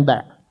from getting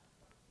there.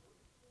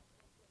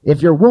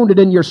 If you're wounded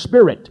in your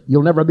spirit,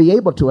 you'll never be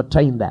able to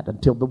attain that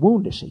until the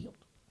wound is healed.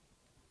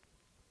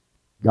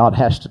 God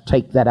has to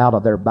take that out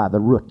of there by the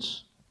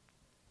roots.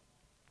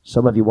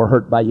 Some of you were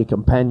hurt by your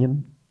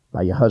companion,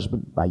 by your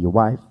husband, by your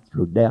wife,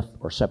 through death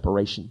or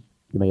separation.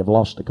 You may have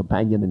lost a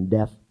companion in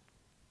death.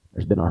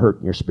 There's been a hurt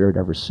in your spirit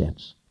ever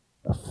since,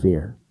 a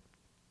fear.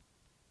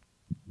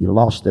 You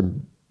lost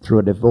them through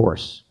a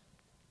divorce.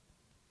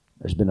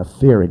 There's been a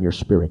fear in your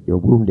spirit. You're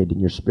wounded in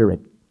your spirit.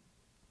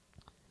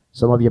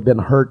 Some of you have been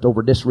hurt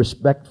over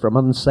disrespect from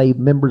unsaved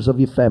members of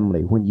your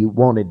family when you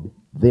wanted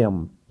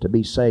them to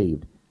be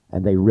saved,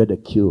 and they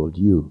ridiculed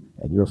you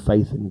and your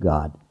faith in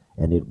God,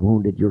 and it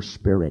wounded your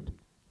spirit.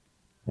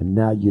 And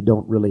now you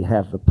don't really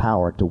have the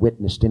power to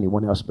witness to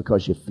anyone else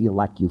because you feel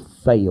like you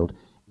failed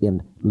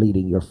in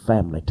leading your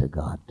family to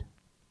God.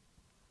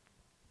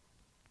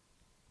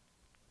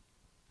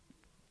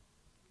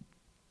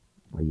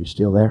 Are you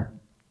still there?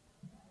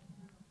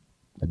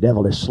 The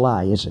devil is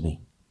sly, isn't he?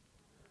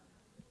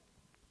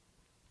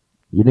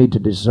 You need to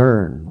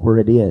discern where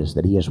it is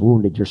that he has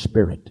wounded your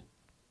spirit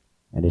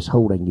and is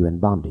holding you in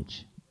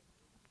bondage.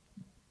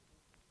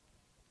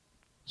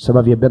 Some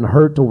of you have been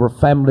hurt over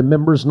family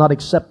members not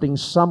accepting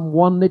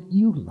someone that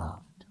you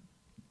loved.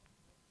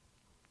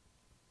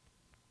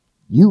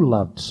 You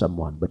loved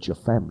someone, but your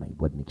family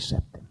wouldn't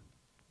accept them.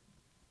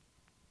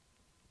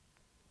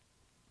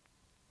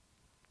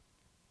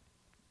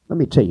 Let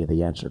me tell you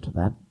the answer to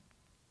that.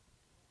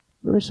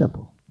 Very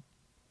simple.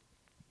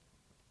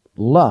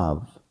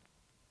 Love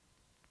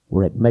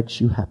where it makes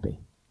you happy.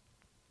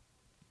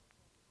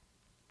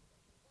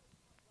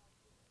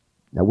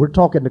 Now we're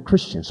talking to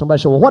Christians. Somebody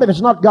said, well, what if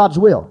it's not God's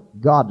will?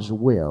 God's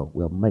will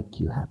make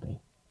you happy.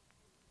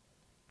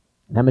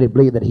 And how many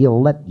believe that he'll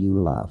let you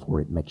love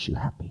where it makes you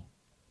happy?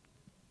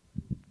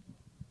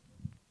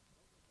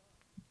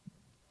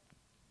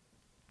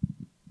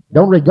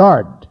 Don't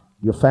regard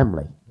your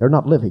family. They're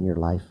not living your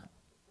life.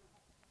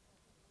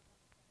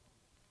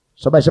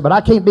 Somebody said, but I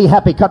can't be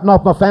happy cutting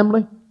off my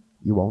family.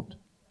 You won't.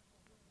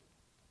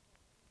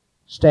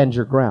 Stand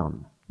your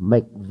ground.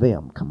 Make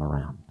them come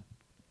around.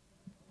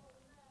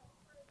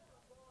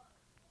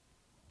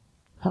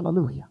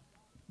 Hallelujah.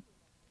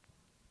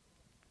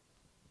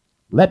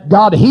 Let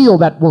God heal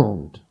that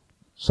wound.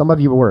 Some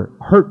of you were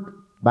hurt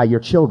by your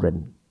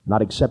children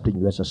not accepting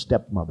you as a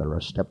stepmother or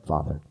a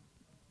stepfather.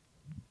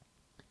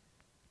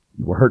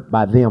 You were hurt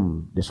by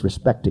them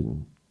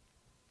disrespecting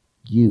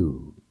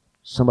you.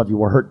 Some of you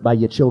were hurt by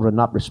your children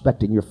not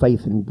respecting your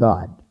faith in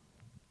God.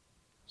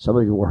 Some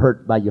of you were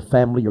hurt by your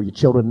family or your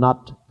children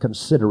not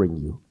considering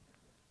you.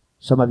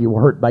 Some of you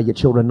were hurt by your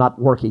children not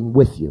working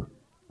with you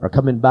or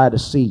coming by to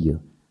see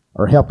you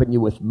or helping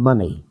you with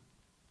money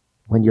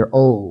when you're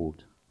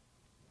old.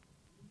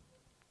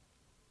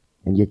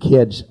 And your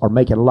kids are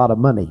making a lot of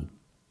money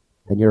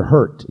and you're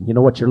hurt. And you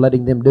know what you're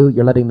letting them do?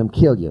 You're letting them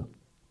kill you.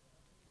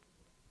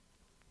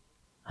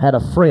 I had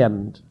a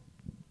friend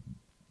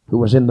who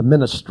was in the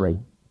ministry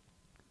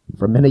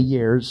for many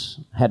years,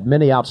 had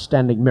many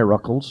outstanding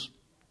miracles.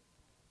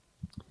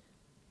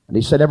 And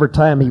he said every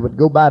time he would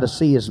go by to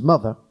see his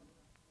mother,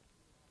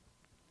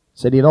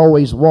 said he'd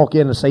always walk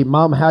in and say,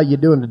 Mom, how you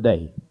doing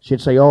today?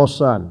 She'd say, oh,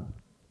 son,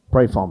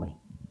 pray for me.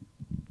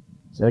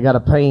 He said, I got a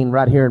pain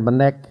right here in my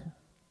neck,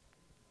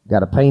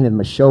 got a pain in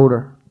my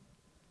shoulder,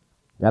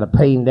 got a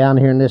pain down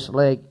here in this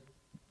leg.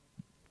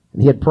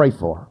 And he'd pray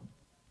for her.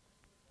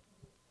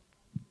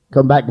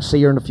 Come back and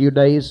see her in a few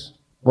days,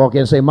 walk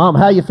in and say, Mom,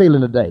 how you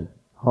feeling today?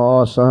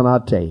 Oh, son,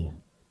 I'll tell you.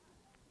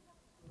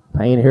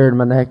 Pain here in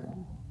my neck,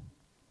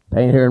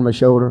 pain here in my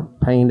shoulder,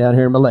 pain down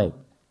here in my leg.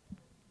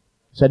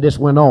 Said this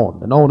went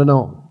on and on and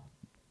on.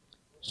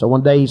 So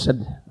one day he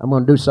said, I'm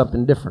going to do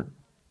something different.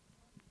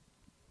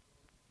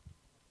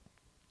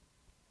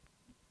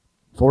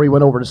 Before he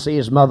went over to see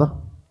his mother,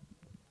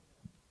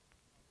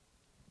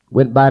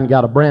 went by and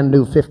got a brand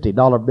new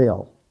 $50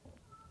 bill.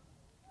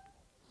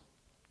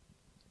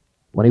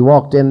 When he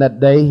walked in that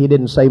day, he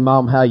didn't say,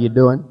 Mom, how you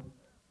doing?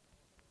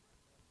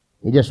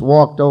 He just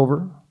walked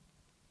over.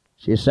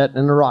 She was sitting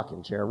in the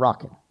rocking chair,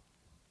 rocking,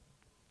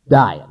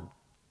 dying.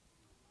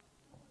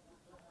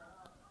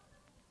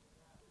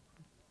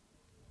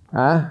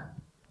 Huh?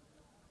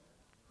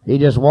 He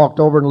just walked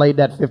over and laid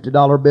that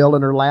 $50 bill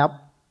in her lap.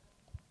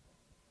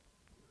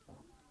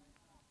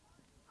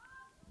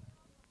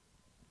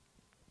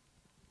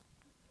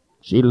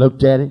 She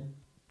looked at it,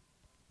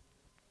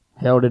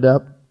 held it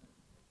up,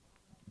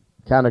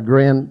 kind of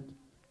grinned.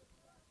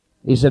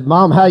 He said,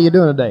 Mom, how you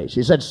doing today?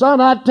 She said,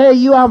 son, I tell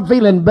you, I'm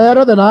feeling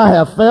better than I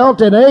have felt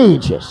in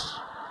ages.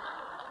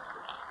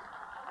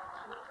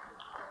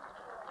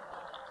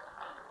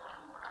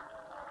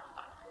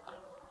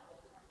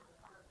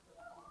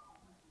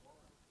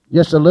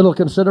 Just a little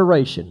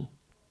consideration.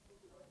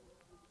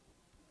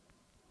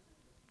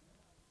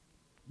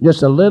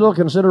 Just a little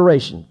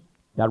consideration.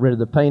 Got rid of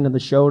the pain in the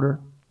shoulder,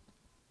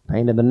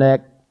 pain in the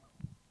neck.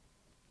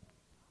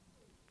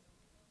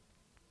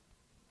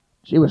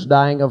 She was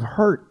dying of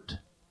hurt.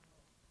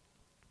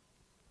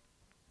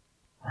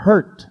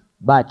 Hurt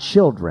by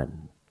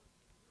children.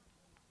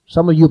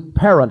 Some of you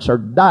parents are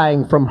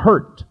dying from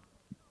hurt.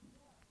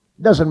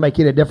 It doesn't make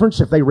any difference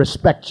if they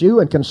respect you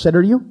and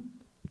consider you.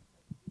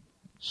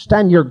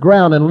 Stand your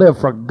ground and live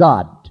for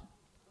God.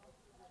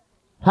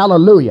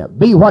 Hallelujah.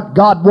 Be what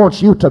God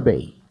wants you to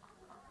be.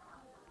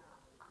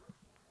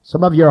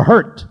 Some of you are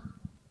hurt.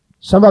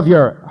 Some of you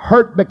are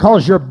hurt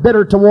because you're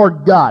bitter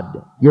toward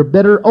God. You're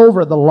bitter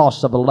over the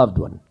loss of a loved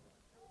one.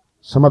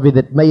 Some of you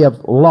that may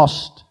have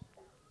lost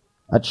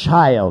a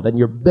child and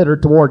you're bitter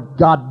toward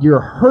God.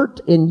 You're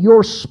hurt in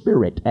your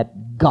spirit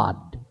at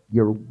God.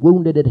 You're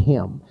wounded at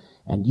Him.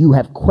 And you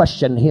have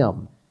questioned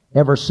Him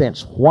ever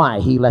since why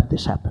He let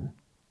this happen.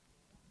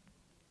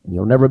 And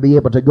you'll never be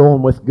able to go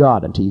on with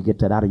God until you get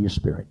that out of your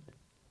spirit.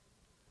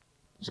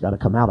 It's got to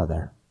come out of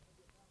there.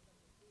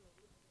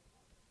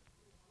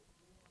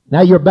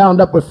 Now you're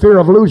bound up with fear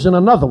of losing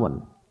another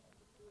one.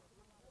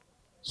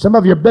 Some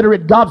of you are bitter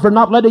at God for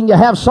not letting you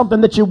have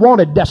something that you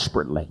wanted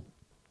desperately.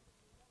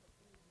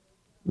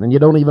 And you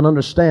don't even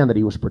understand that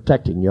He was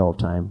protecting you all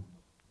the time.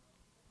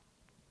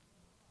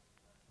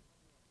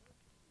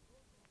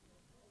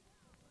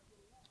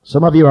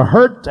 Some of you are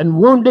hurt and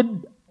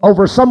wounded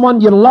over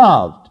someone you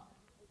loved,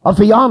 a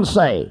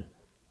fiance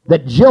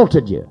that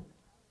jilted you.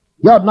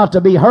 You ought not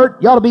to be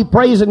hurt. You ought to be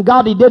praising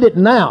God He did it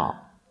now.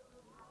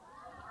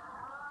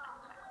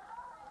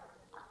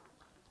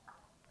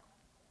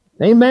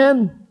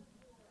 Amen.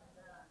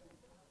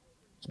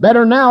 It's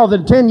better now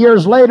than 10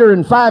 years later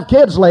and 5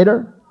 kids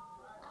later.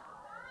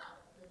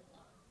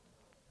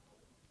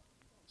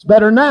 It's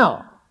better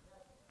now.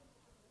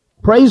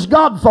 Praise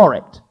God for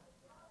it.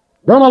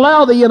 Don't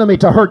allow the enemy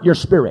to hurt your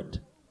spirit.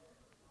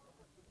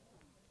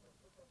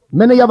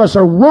 Many of us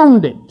are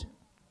wounded.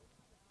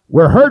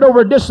 We're hurt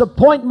over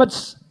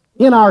disappointments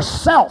in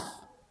ourselves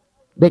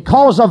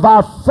because of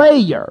our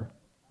failure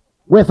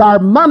with our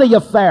money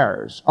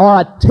affairs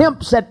or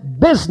attempts at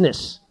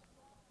business.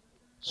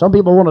 Some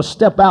people want to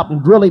step out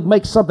and really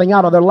make something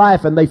out of their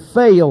life, and they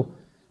fail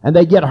and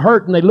they get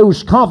hurt and they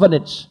lose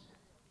confidence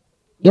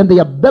in the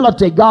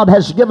ability God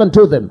has given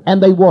to them,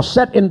 and they will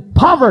sit in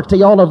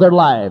poverty all of their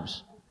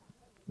lives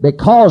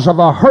because of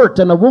a hurt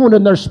and a wound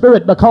in their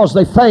spirit because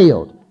they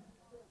failed.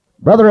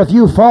 Brother, if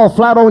you fall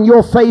flat on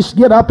your face,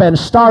 get up and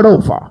start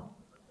over.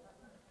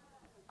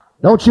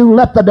 Don't you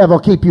let the devil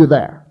keep you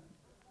there.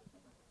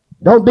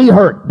 Don't be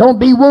hurt. Don't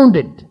be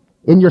wounded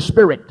in your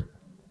spirit.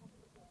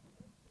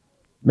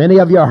 Many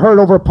of you are hurt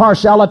over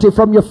partiality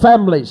from your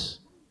families.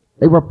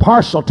 They were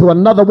partial to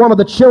another one of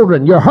the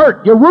children. You're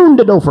hurt. You're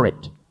wounded over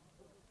it.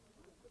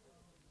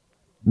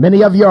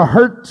 Many of you are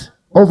hurt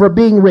over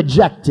being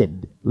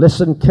rejected.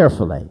 Listen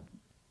carefully.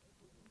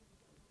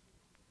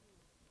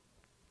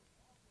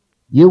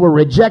 You were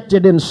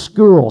rejected in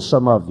school,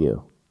 some of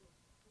you.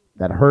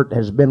 That hurt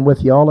has been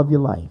with you all of your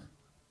life.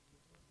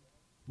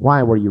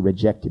 Why were you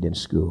rejected in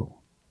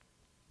school?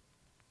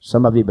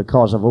 Some of you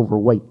because of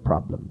overweight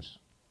problems.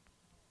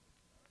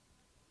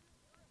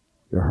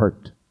 You're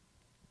hurt.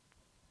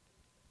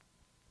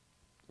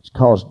 It's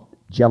caused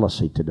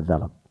jealousy to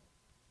develop.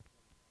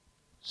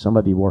 Some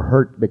of you were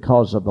hurt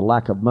because of the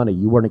lack of money.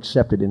 You weren't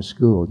accepted in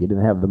school. You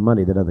didn't have the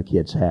money that other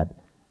kids had.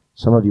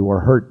 Some of you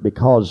were hurt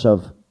because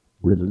of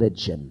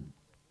religion.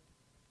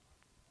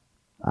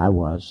 I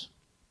was.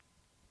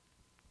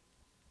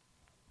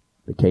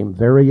 Became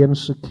very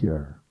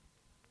insecure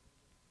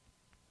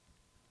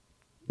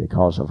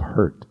because of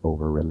hurt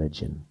over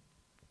religion.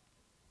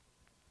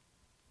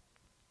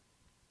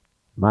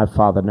 My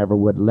father never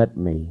would let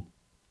me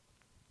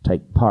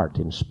take part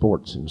in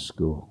sports in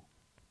school.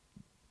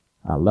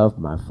 I love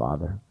my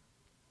father.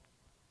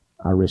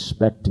 I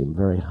respect him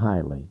very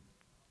highly.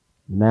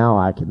 Now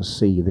I can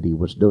see that he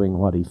was doing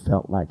what he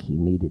felt like he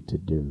needed to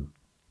do.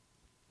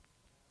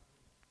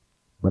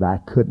 But I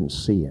couldn't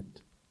see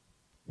it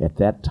at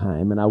that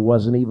time, and I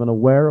wasn't even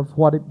aware of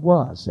what it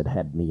was that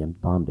had me in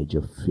bondage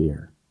of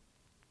fear.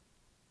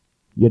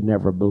 You'd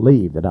never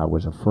believe that I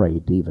was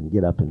afraid to even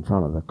get up in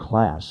front of the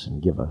class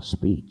and give a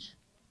speech.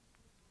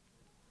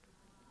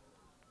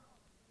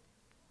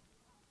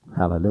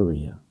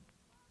 Hallelujah.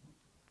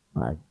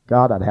 My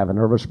God, I'd have a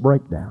nervous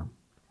breakdown.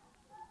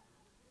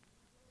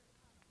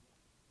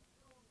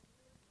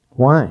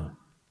 Why?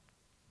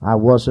 I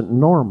wasn't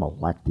normal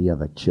like the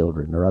other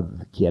children or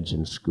other kids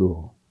in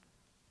school.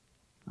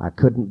 I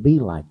couldn't be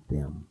like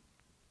them.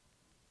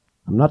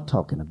 I'm not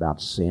talking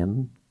about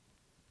sin.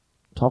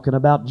 I'm talking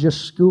about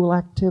just school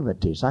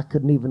activities. I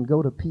couldn't even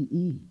go to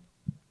PE.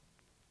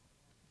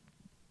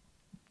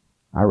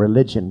 Our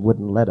religion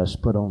wouldn't let us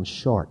put on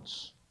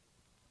shorts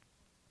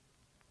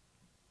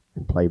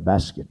and play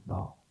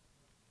basketball.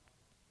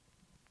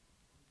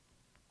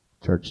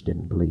 Church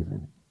didn't believe in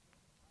it.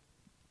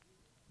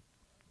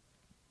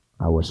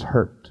 I was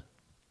hurt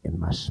in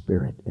my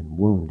spirit and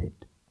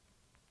wounded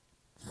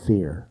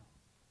fear.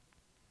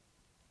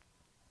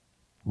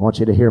 I want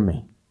you to hear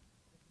me.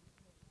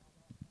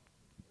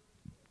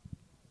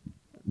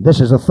 This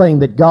is a thing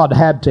that God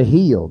had to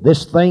heal.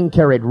 This thing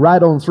carried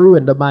right on through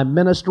into my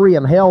ministry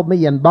and held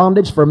me in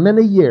bondage for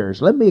many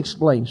years. Let me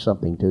explain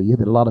something to you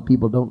that a lot of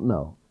people don't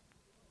know.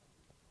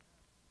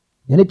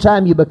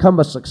 Anytime you become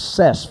a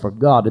success for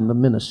God in the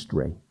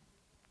ministry,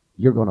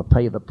 you're going to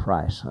pay the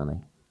price,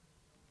 honey.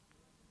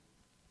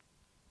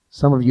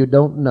 Some of you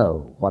don't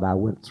know what I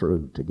went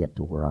through to get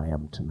to where I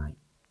am tonight.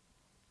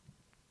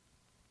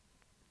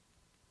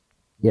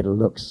 It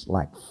looks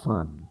like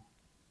fun.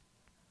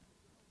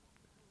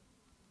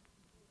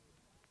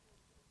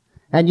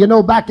 And you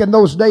know, back in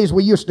those days,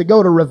 we used to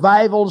go to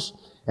revivals,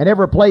 and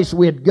every place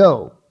we'd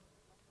go,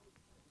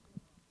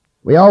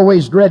 we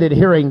always dreaded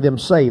hearing them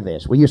say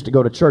this. We used to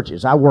go to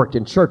churches. I worked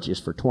in churches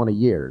for 20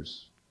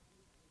 years.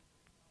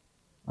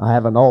 I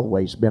haven't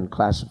always been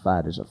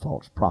classified as a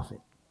false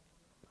prophet.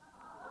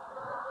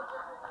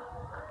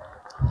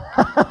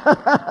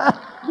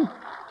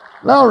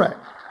 Glory.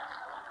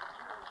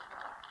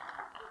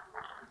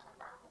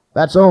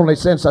 That's only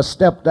since I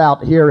stepped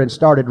out here and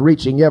started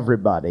reaching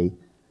everybody,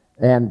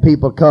 and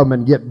people come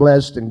and get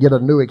blessed and get a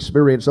new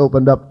experience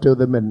opened up to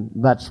them, and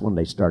that's when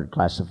they started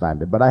classifying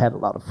me. But I had a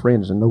lot of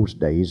friends in those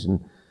days,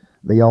 and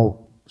they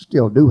all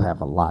still do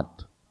have a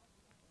lot.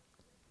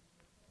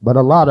 But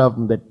a lot of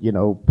them that, you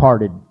know,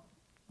 parted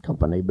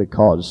company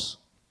because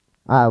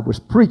I was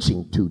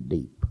preaching too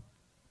deep.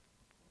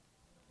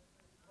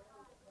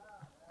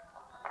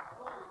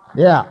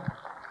 Yeah.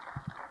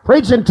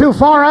 Preaching too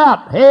far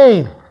out.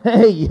 Hey,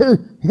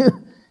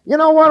 you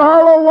know what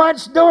Harlow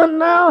White's doing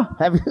now?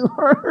 Have you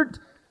heard?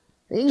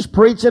 He's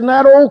preaching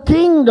that old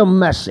kingdom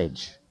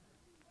message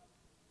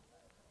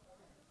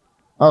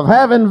of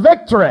having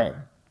victory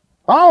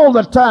all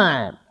the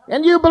time.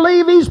 And you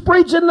believe he's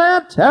preaching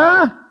that?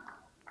 Huh?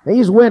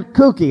 He's went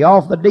kooky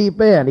off the deep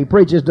end. He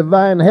preaches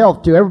divine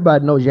health too.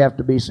 Everybody knows you have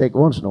to be sick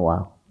once in a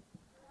while.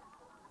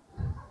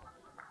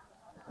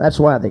 That's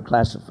why they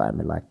classify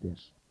me like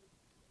this.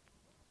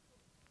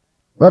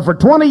 But for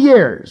 20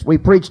 years, we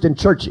preached in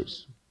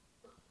churches.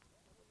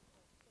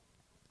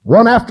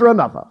 One after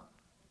another.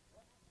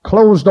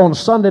 Closed on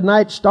Sunday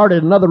night,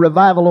 started another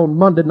revival on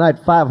Monday night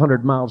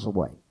 500 miles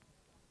away.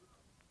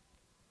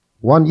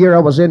 One year I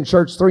was in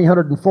church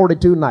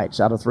 342 nights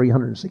out of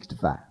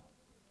 365.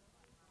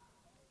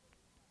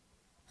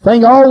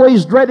 Thing I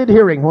always dreaded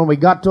hearing when we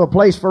got to a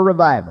place for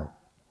revival.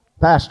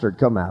 Pastor'd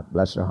come out,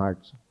 bless their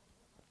hearts.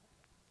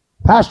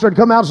 Pastor'd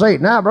come out and say,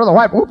 now, Brother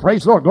White, oh,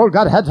 praise the Lord, glory to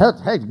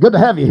God, hey, good to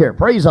have you here.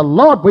 Praise the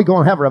Lord, we're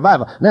going to have a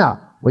revival.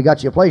 Now, we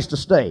got you a place to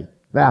stay.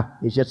 Now,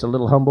 it's just a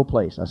little humble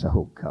place. I said,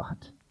 oh,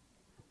 God.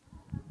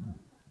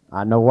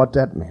 I know what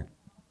that meant.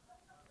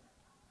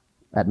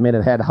 That meant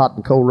it had hot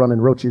and cold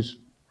running roaches.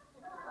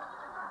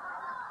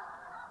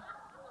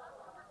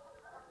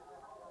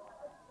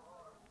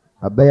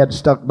 A bed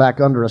stuck back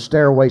under a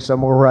stairway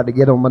somewhere where I had to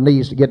get on my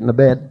knees to get in the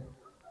bed.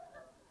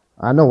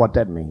 I know what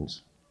that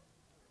means.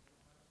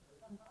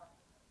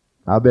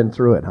 I've been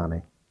through it,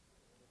 honey.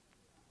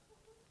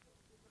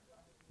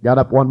 Got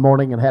up one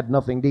morning and had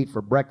nothing to eat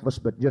for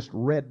breakfast but just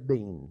red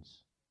beans.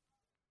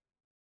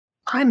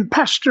 I'm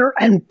pastor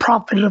and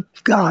prophet of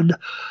God,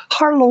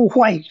 Harlow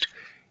White,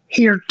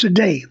 here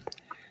today.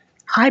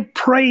 I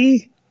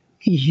pray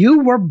you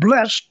were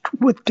blessed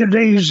with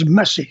today's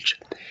message.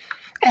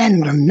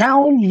 And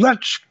now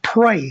let's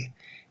pray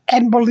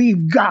and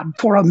believe God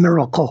for a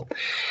miracle.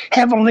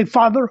 Heavenly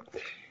Father,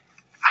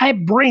 I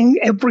bring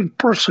every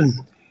person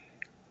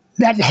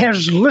that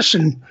has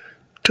listened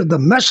to the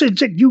message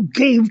that you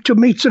gave to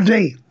me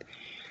today.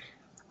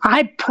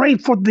 I pray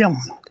for them,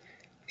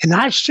 and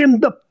I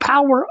send the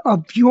power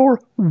of your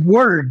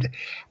word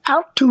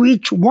out to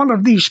each one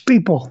of these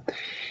people.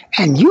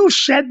 And you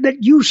said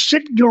that you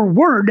sent your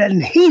word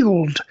and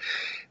healed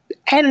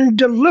and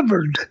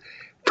delivered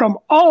from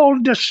all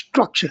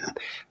destruction.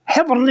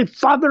 Heavenly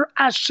Father,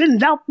 I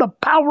send out the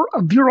power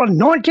of your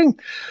anointing.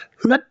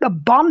 Let the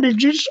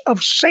bondages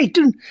of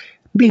Satan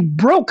be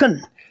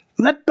broken.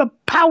 Let the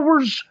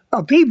powers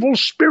of evil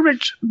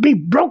spirits be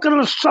broken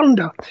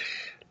asunder.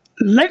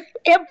 Let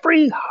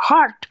every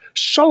heart,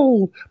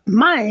 soul,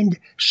 mind,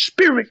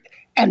 spirit,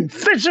 and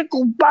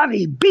physical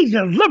body be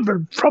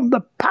delivered from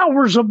the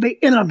powers of the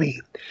enemy.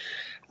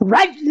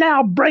 Right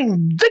now,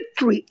 bring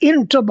victory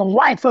into the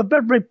life of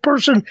every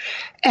person,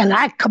 and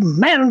I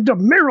command the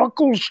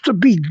miracles to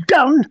be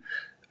done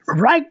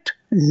right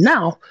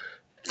now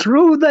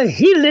through the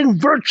healing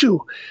virtue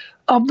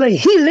of the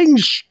healing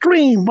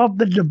stream of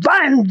the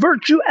divine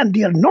virtue and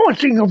the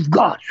anointing of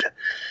God.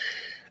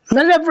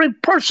 Let every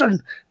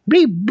person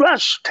be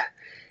blessed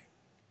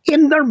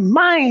in their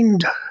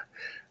mind.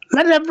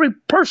 Let every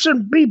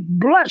person be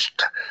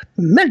blessed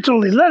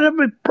mentally. Let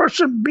every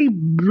person be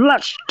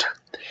blessed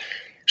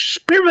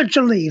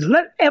spiritually.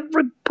 Let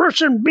every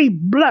person be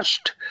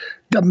blessed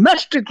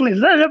domestically.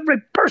 Let every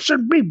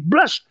person be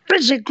blessed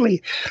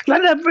physically.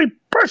 Let every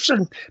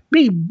person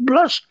be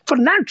blessed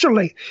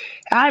financially.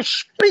 I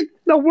speak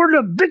the word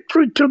of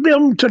victory to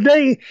them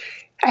today,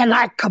 and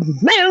I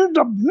command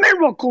a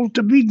miracle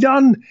to be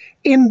done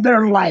in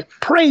their life.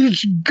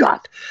 Praise God.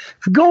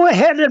 Go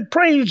ahead and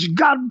praise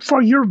God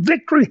for your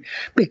victory,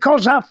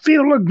 because I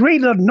feel a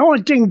great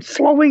anointing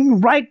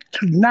flowing right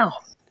now.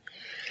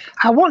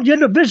 I want you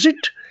to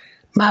visit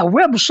my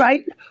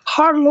website,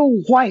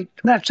 Harlow White.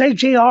 That's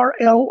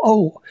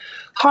Harlo.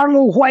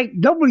 Harlow White,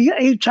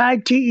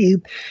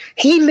 WHITE,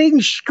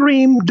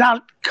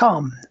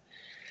 healingstream.com.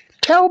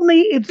 Tell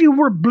me if you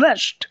were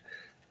blessed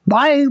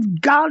by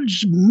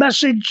God's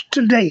message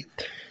today.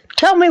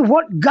 Tell me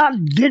what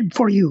God did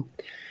for you.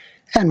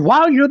 And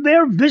while you're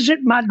there,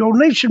 visit my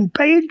donation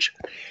page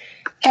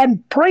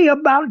and pray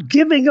about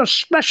giving a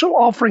special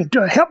offering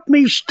to help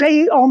me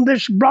stay on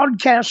this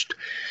broadcast.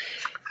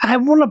 I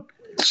want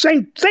to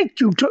say thank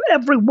you to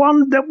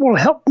everyone that will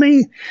help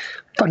me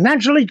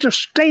financially to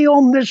stay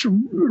on this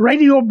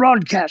radio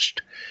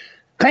broadcast.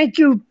 Thank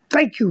you.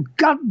 Thank you.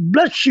 God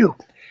bless you.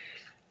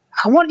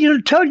 I want you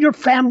to tell your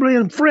family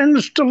and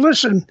friends to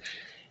listen.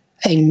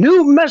 A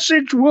new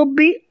message will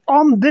be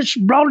on this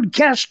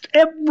broadcast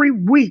every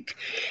week.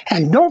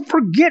 And don't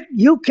forget,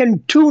 you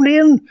can tune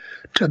in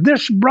to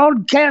this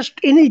broadcast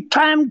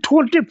anytime,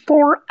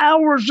 24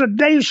 hours a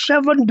day,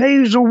 7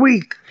 days a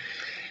week.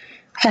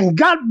 And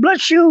God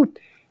bless you,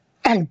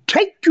 and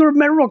take your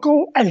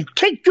miracle and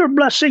take your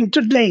blessing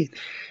today.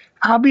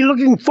 I'll be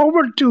looking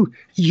forward to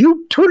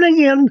you tuning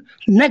in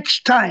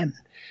next time.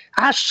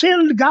 I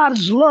send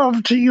God's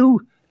love to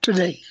you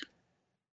today.